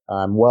 but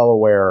I'm well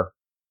aware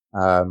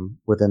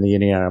within the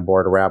Indiana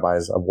Board of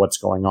Rabbis of what's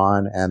going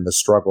on and the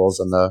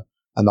struggles and the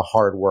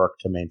hard work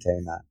to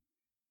maintain that.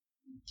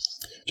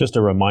 Just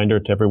a reminder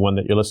to everyone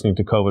that you're listening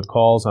to COVID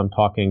Calls. I'm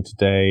talking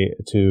today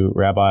to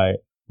Rabbi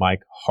Mike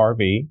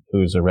Harvey,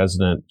 who's a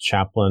resident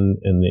chaplain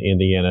in the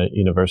Indiana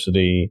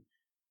University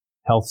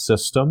Health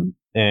System.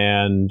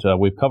 And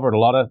we've covered a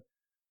lot of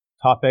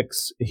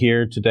topics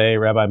here today,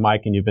 Rabbi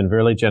Mike, and you've been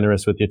really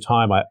generous with your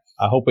time. I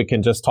hope we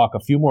can just talk a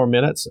few more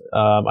minutes.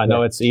 I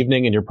know it's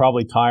evening and you're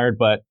probably tired,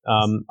 but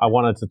I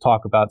wanted to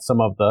talk about some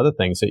of the other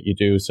things that you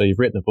do. So you've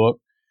written a book,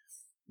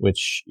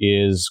 which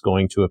is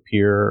going to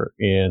appear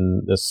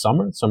in this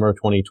summer of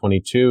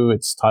 2022.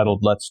 It's titled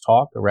Let's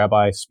Talk, A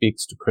Rabbi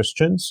Speaks to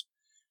Christians.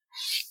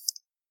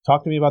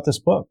 Talk to me about this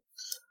book.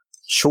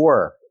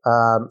 Sure.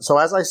 So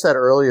as I said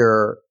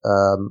earlier,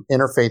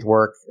 interfaith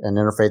work and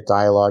interfaith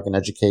dialogue and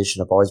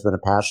education have always been a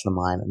passion of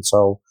mine. And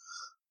so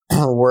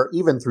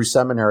even through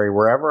seminary,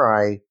 wherever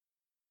I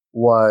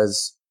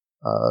was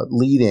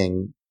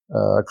leading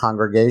a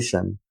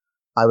congregation,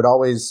 I would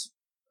always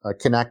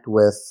connect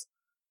with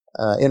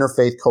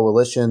interfaith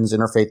coalitions,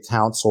 interfaith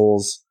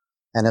councils,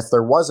 and if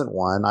there wasn't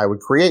one, I would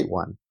create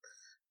one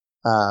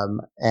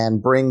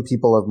and bring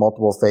people of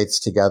multiple faiths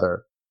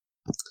together.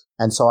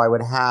 And so I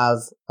would have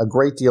a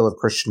great deal of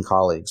Christian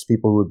colleagues,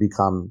 people who would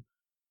become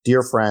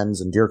dear friends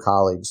and dear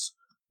colleagues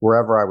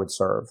wherever I would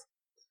serve.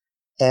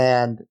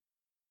 And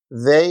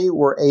they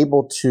were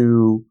able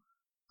to,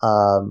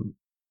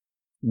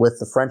 with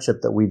the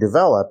friendship that we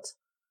developed,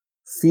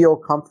 feel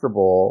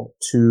comfortable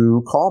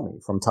to call me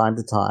from time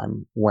to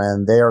time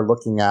when they are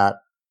looking at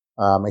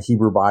a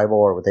Hebrew Bible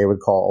or what they would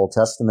call Old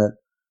Testament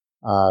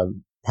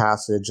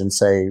passage and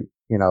say,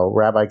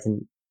 Rabbi,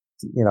 can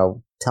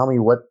tell me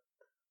what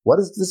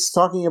is this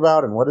talking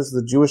about and what is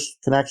the Jewish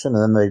connection?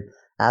 And then they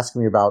ask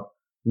me about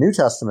New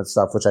Testament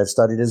stuff, which I've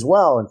studied as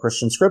well in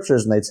Christian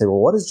scriptures, and they'd say, well,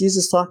 what is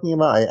Jesus talking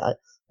about? I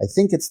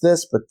think it's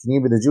this, but can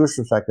you be the Jewish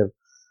perspective?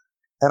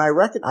 And I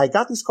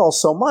got these calls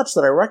so much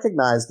that I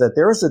recognized that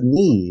there is a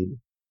need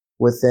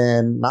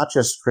within not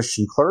just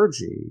Christian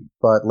clergy,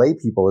 but lay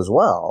people as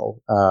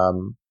well,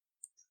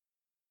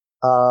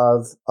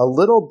 of a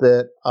little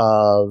bit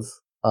of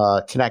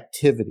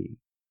connectivity.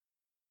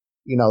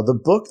 The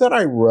book that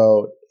I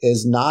wrote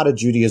is not a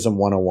Judaism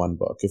 101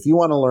 book. If you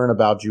want to learn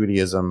about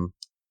Judaism,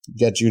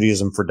 get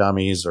Judaism for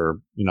Dummies or,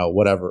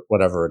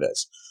 whatever it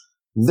is.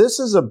 This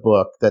is a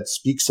book that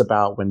speaks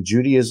about when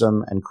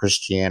Judaism and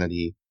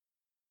Christianity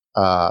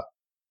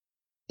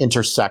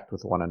intersect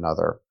with one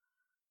another,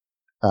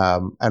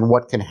 and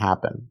what can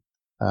happen.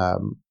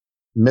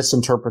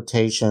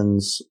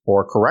 Misinterpretations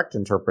or correct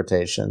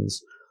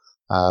interpretations,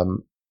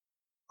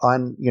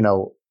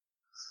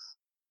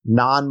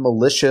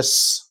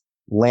 non-malicious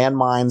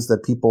landmines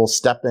that people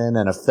step in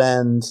and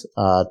offend,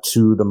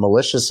 to the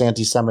malicious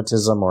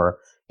anti-Semitism or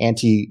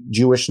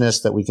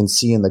anti-Jewishness that we can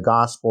see in the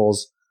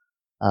Gospels,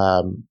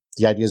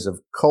 the ideas of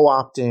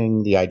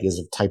co-opting, the ideas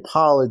of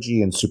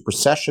typology and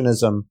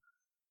supersessionism,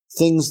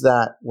 things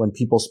that when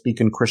people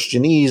speak in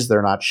Christianese,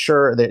 they're not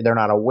sure, they're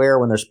not aware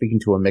when they're speaking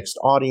to a mixed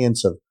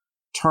audience of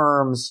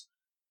terms,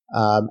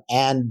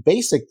 and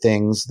basic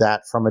things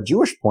that from a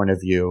Jewish point of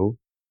view,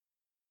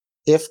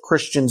 if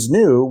Christians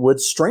knew,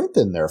 would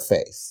strengthen their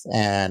faith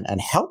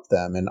and help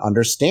them in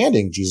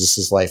understanding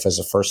Jesus' life as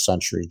a first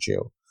century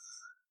Jew.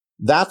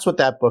 that's what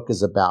that book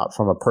is about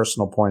from a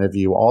personal point of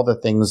view. All the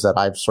things that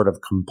I've sort of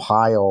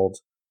compiled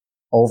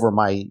over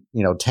my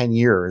 10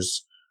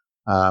 years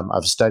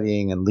of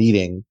studying and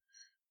leading.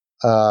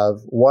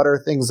 What are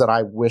things that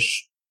I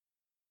wish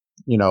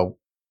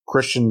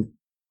Christian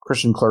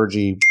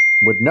clergy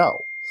would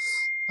know,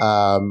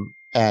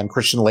 and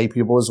Christian lay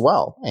people as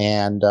well.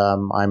 And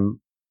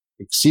I'm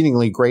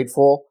exceedingly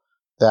grateful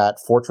that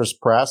Fortress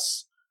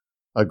Press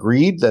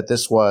agreed that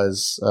this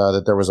was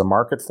that there was a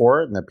market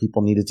for it and that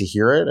people needed to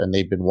hear it. And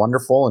they've been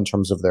wonderful in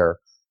terms of their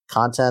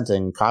content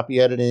and copy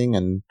editing.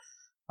 And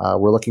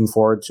we're looking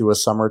forward to a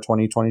summer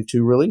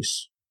 2022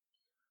 release.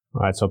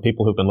 All right. So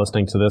people who've been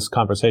listening to this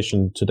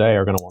conversation today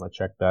are going to want to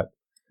check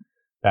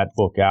that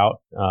book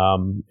out.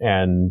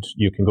 And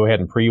you can go ahead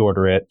and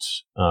pre-order it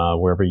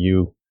wherever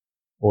you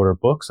order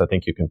books. I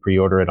think you can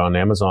pre-order it on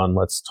Amazon.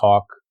 Let's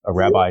Talk, A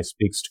Rabbi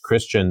Speaks to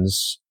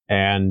Christians.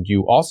 And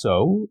you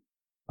also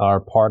are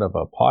part of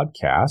a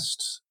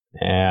podcast,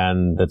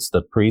 and that's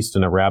the Priest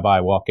and a Rabbi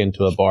Walk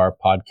into a Bar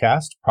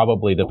podcast.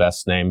 Probably the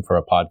best name for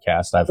a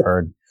podcast I've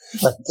heard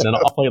in an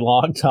awfully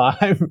long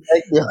time.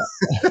 Thank you.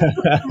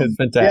 It's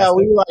fantastic. Yeah,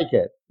 we like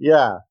it.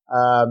 Yeah.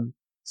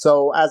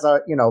 So as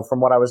from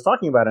what I was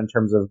talking about in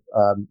terms of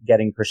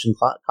getting Christian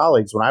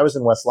colleagues, when I was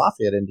in West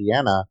Lafayette,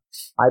 Indiana,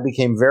 I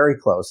became very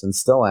close and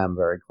still am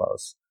very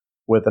close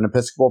with an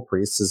Episcopal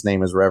priest. His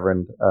name is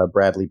Reverend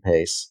Bradley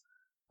Pace.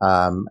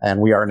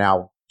 And we are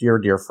now dear,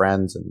 dear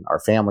friends, and our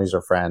families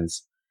are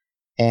friends.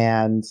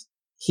 And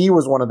he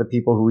was one of the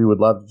people who we would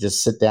love to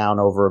just sit down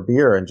over a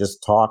beer and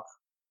just talk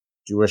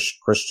Jewish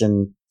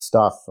Christian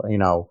stuff.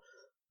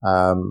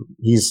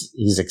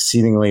 He's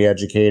exceedingly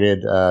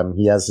educated.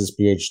 He has his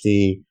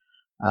PhD.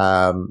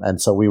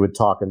 And so we would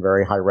talk in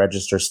very high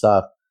register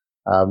stuff.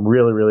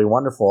 Really, really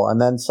wonderful.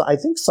 And then I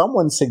think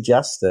someone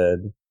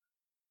suggested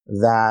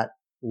that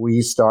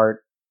we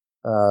start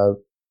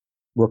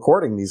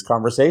recording these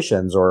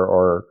conversations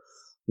or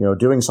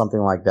doing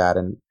something like that.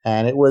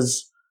 And it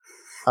was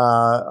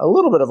a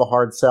little bit of a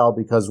hard sell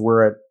because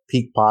we're at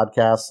peak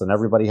podcasts and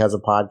everybody has a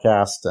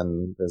podcast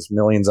and there's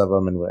millions of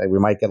them and we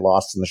might get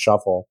lost in the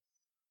shuffle.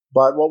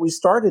 But what we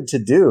started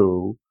to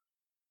do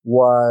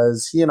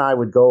was he and I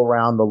would go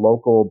around the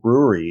local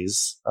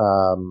breweries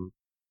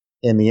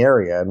in the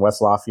area in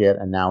West Lafayette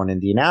and now in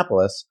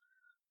Indianapolis.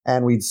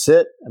 And we'd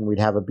sit and we'd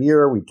have a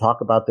beer. We'd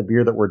talk about the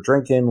beer that we're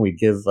drinking. We'd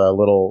give a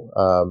little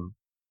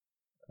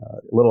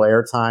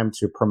airtime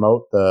to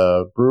promote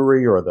the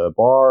brewery or the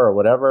bar or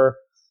whatever,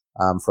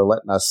 for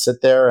letting us sit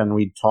there. And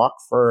we'd talk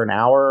for an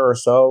hour or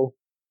so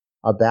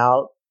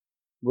about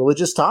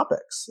religious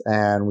topics.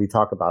 And we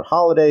talk about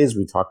holidays.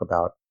 We talk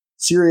about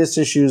serious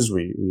issues.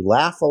 We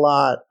laugh a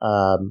lot.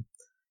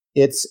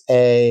 It's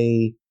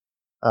a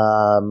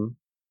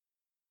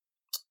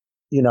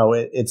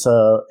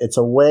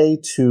way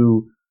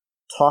to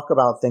talk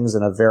about things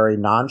in a very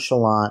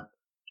nonchalant,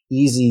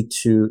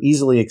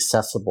 easily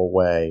accessible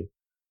way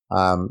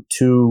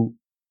to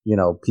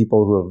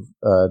people who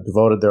have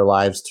devoted their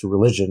lives to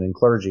religion and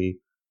clergy,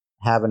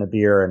 having a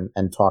beer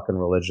and talking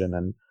religion.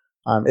 And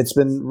it's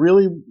been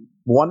really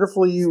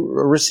wonderfully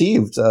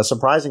received,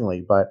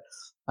 surprisingly. But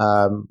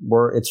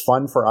it's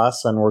fun for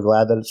us, and we're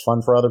glad that it's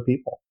fun for other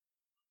people.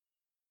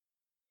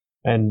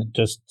 And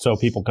just so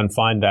people can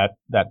find that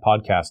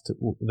podcast,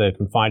 they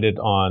can find it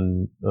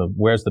on,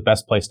 where's the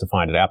best place to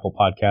find it? Apple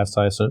Podcasts,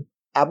 I assume?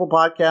 Apple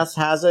Podcasts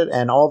has it,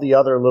 and all the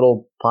other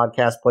little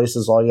podcast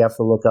places, all you have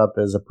to look up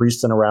is A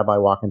Priest and a Rabbi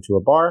Walk into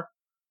a Bar,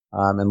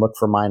 and look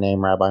for my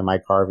name, Rabbi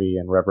Mike Harvey,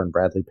 and Reverend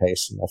Bradley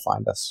Pace, and you'll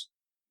find us.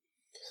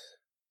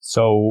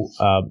 So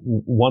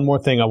one more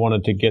thing I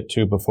wanted to get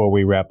to before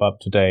we wrap up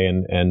today,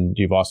 and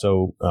you've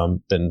also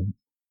been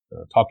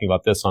talking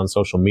about this on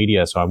social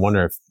media, so I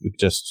wonder if we could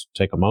just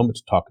take a moment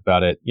to talk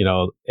about it.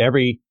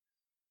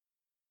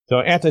 So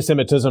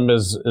anti-Semitism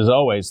is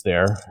always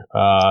there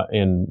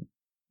in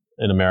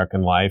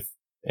American life,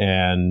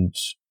 and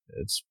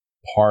it's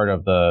part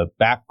of the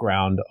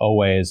background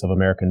always of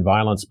American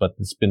violence, but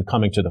it's been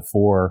coming to the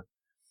fore.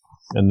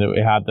 And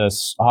we had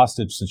this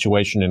hostage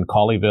situation in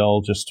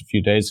Colleyville just a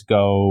few days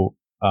ago.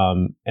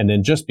 And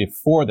then just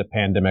before the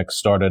pandemic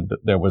started,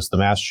 there was the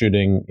mass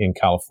shooting in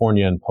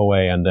California in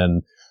Poway, and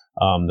then,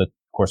 of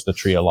course, the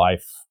Tree of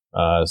Life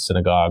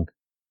synagogue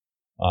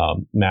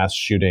mass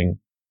shooting.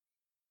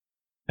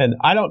 And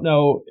I don't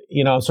know,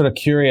 I'm sort of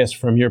curious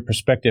from your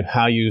perspective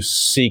how you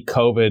see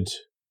COVID,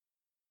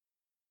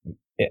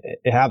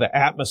 how the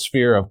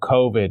atmosphere of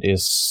COVID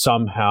is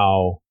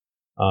somehow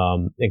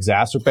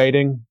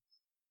exacerbating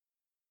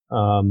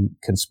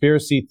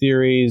conspiracy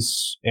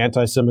theories,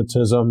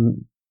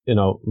 anti-Semitism,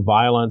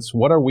 violence.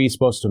 What do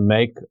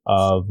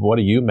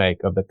you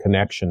make of the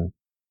connection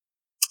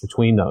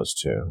between those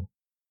two?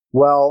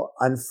 Well,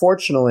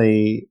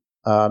 unfortunately,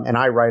 and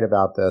I write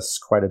about this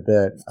quite a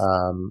bit,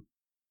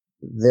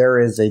 there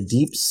is a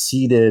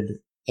deep-seated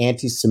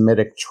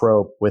anti-Semitic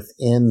trope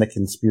within the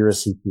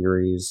conspiracy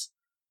theories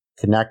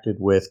connected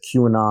with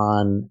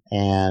QAnon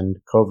and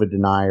COVID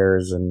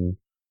deniers and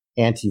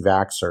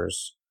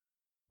anti-vaxxers.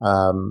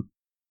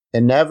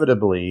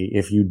 inevitably,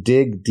 if you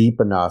dig deep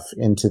enough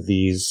into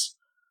these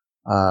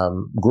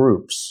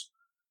groups,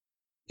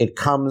 it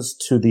comes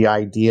to the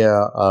idea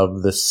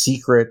of the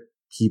secret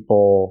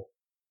people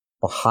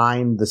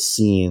behind the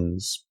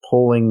scenes,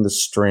 pulling the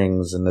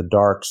strings in the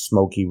dark,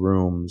 smoky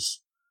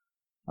rooms,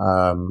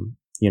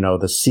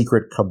 the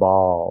secret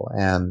cabal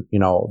and,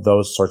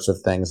 those sorts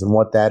of things. And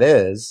what that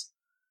is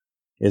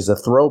a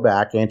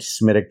throwback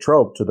anti-Semitic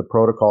trope to the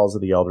Protocols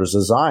of the Elders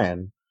of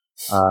Zion,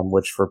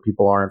 which for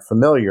people who aren't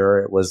familiar,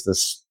 it was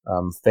this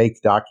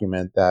fake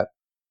document that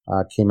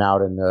came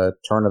out in the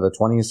turn of the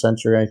 20th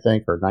century, I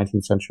think, or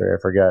 19th century, I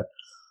forget,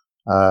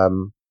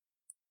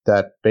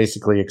 that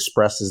basically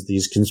expresses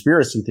these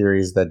conspiracy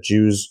theories that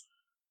Jews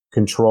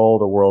control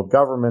the world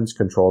governments,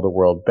 control the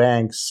world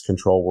banks,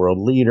 control world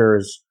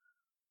leaders.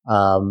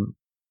 Then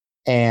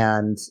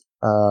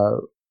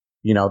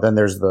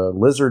there's the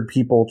lizard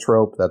people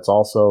trope. That's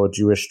also a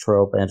Jewish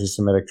trope,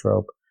 anti-Semitic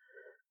trope.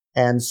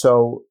 And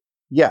so,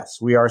 yes,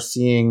 we are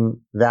seeing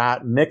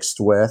that mixed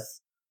with,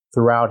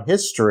 throughout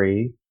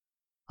history,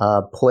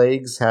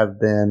 plagues have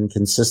been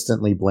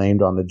consistently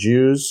blamed on the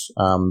Jews.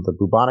 The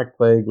bubonic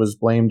plague was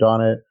blamed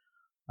on it,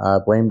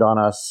 blamed on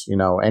us.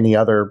 Any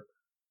other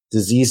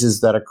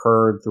diseases that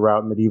occurred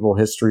throughout medieval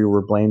history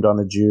were blamed on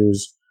the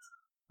Jews.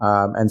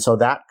 And so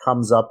that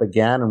comes up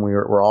again, and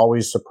we're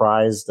always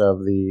surprised of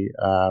the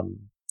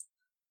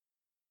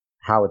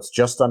how it's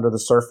just under the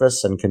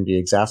surface and can be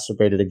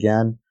exacerbated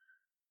again.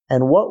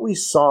 And what we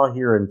saw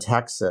here in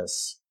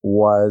Texas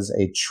was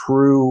a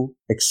true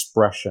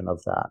expression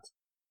of that.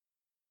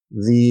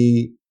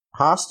 The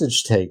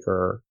hostage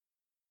taker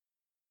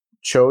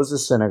chose a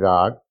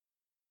synagogue,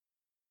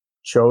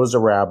 chose a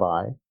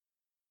rabbi,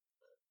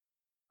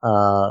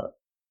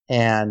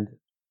 and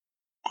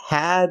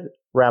had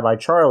Rabbi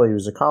Charlie,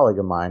 who's a colleague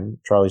of mine,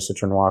 Charlie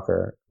Citron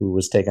Walker, who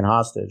was taken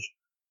hostage,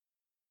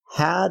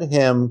 had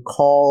him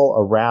call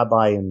a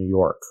rabbi in New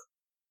York.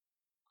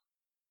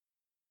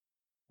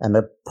 And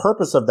the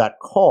purpose of that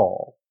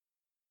call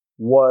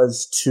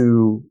was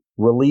to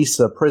release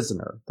a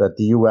prisoner that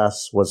the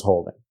U.S. was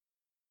holding.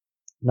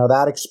 Now,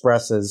 that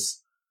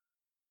expresses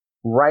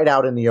right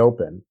out in the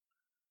open.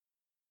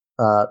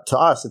 To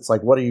us, it's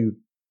like, what are you,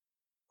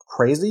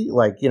 crazy?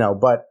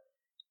 But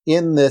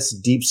in this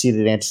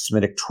deep-seated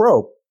anti-Semitic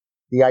trope,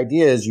 the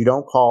idea is you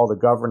don't call the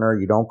governor,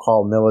 you don't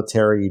call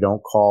military, you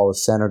don't call a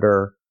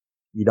senator,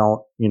 you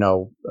don't,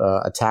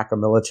 attack a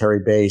military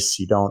base,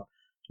 you don't,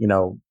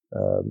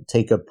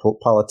 take a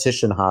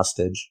politician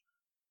hostage.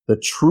 The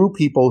true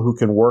people who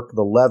can work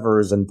the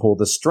levers and pull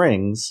the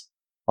strings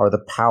are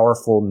the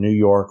powerful New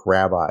York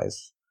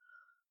rabbis.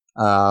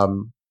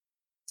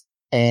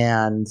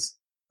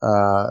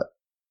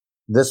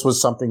 This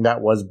was something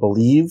that was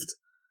believed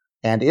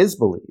and is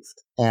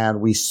believed.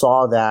 And we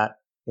saw that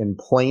in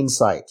plain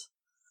sight,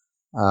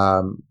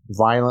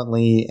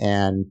 violently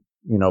and,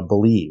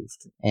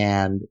 believed.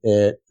 And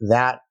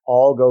that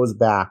all goes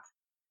back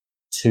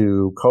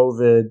to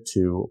COVID,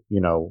 to,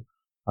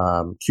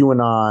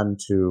 QAnon,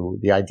 to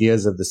the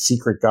ideas of the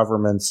secret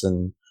governments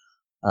and,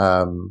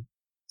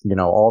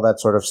 all that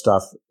sort of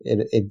stuff.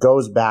 It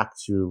goes back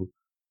to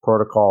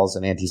protocols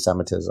and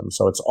anti-Semitism.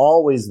 So it's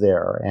always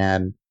there.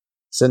 And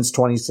since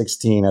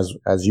 2016,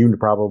 as you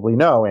probably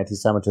know,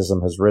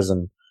 anti-Semitism has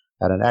risen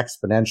at an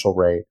exponential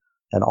rate,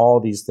 and all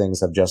these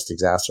things have just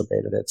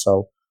exacerbated it.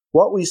 So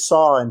what we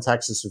saw in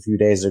Texas a few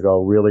days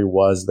ago really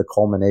was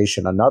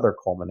another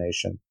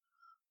culmination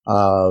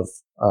of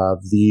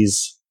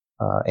these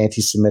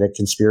anti-Semitic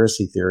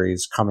conspiracy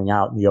theories coming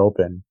out in the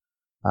open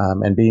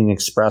and being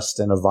expressed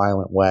in a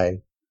violent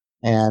way.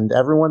 And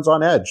everyone's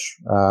on edge.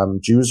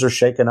 Jews are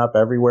shaken up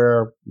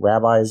everywhere.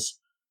 Rabbis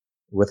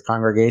with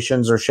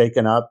congregations are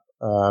shaken up.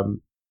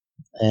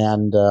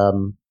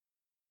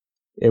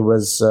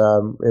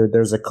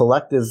 There's a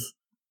collective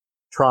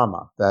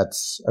trauma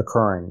that's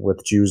occurring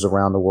with Jews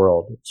around the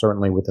world,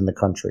 certainly within the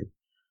country,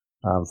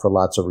 for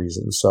lots of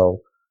reasons.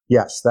 So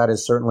yes, that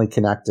is certainly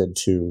connected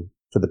to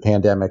the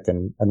pandemic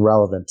and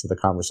relevant to the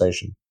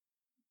conversation.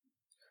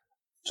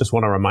 Just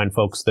want to remind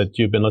folks that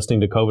you've been listening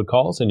to COVID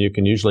Calls, and you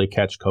can usually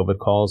catch COVID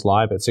Calls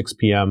live at 6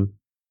 p.m.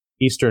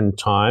 Eastern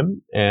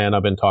Time. And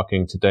I've been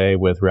talking today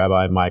with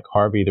Rabbi Mike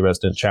Harvey, the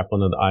resident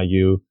chaplain of the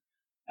IU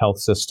Health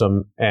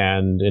System,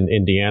 and in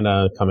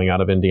Indiana, coming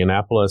out of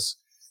Indianapolis.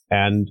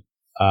 And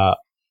all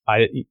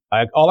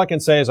I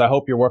can say is I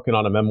hope you're working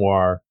on a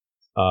memoir.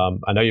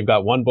 I know you've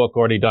got one book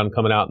already done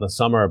coming out in the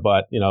summer,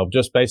 but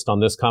just based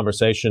on this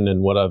conversation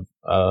and what of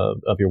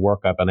your work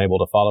I've been able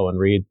to follow and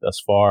read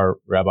thus far,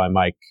 Rabbi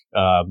Mike,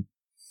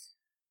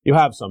 you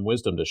have some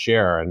wisdom to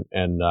share,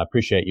 and I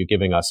appreciate you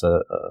giving us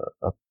a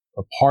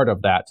part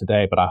of that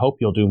today. But I hope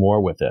you'll do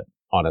more with it.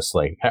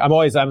 Honestly,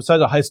 I'm such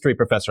a history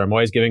professor. I'm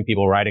always giving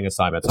people writing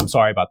assignments. I'm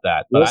sorry about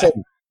that. But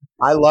listen,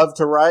 I love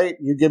to write.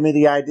 You give me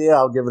the idea,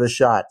 I'll give it a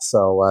shot.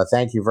 So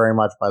thank you very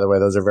much, by the way.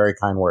 Those are very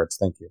kind words.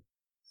 Thank you.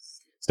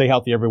 Stay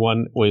healthy,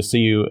 everyone. We'll see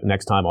you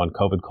next time on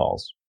COVID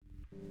Calls.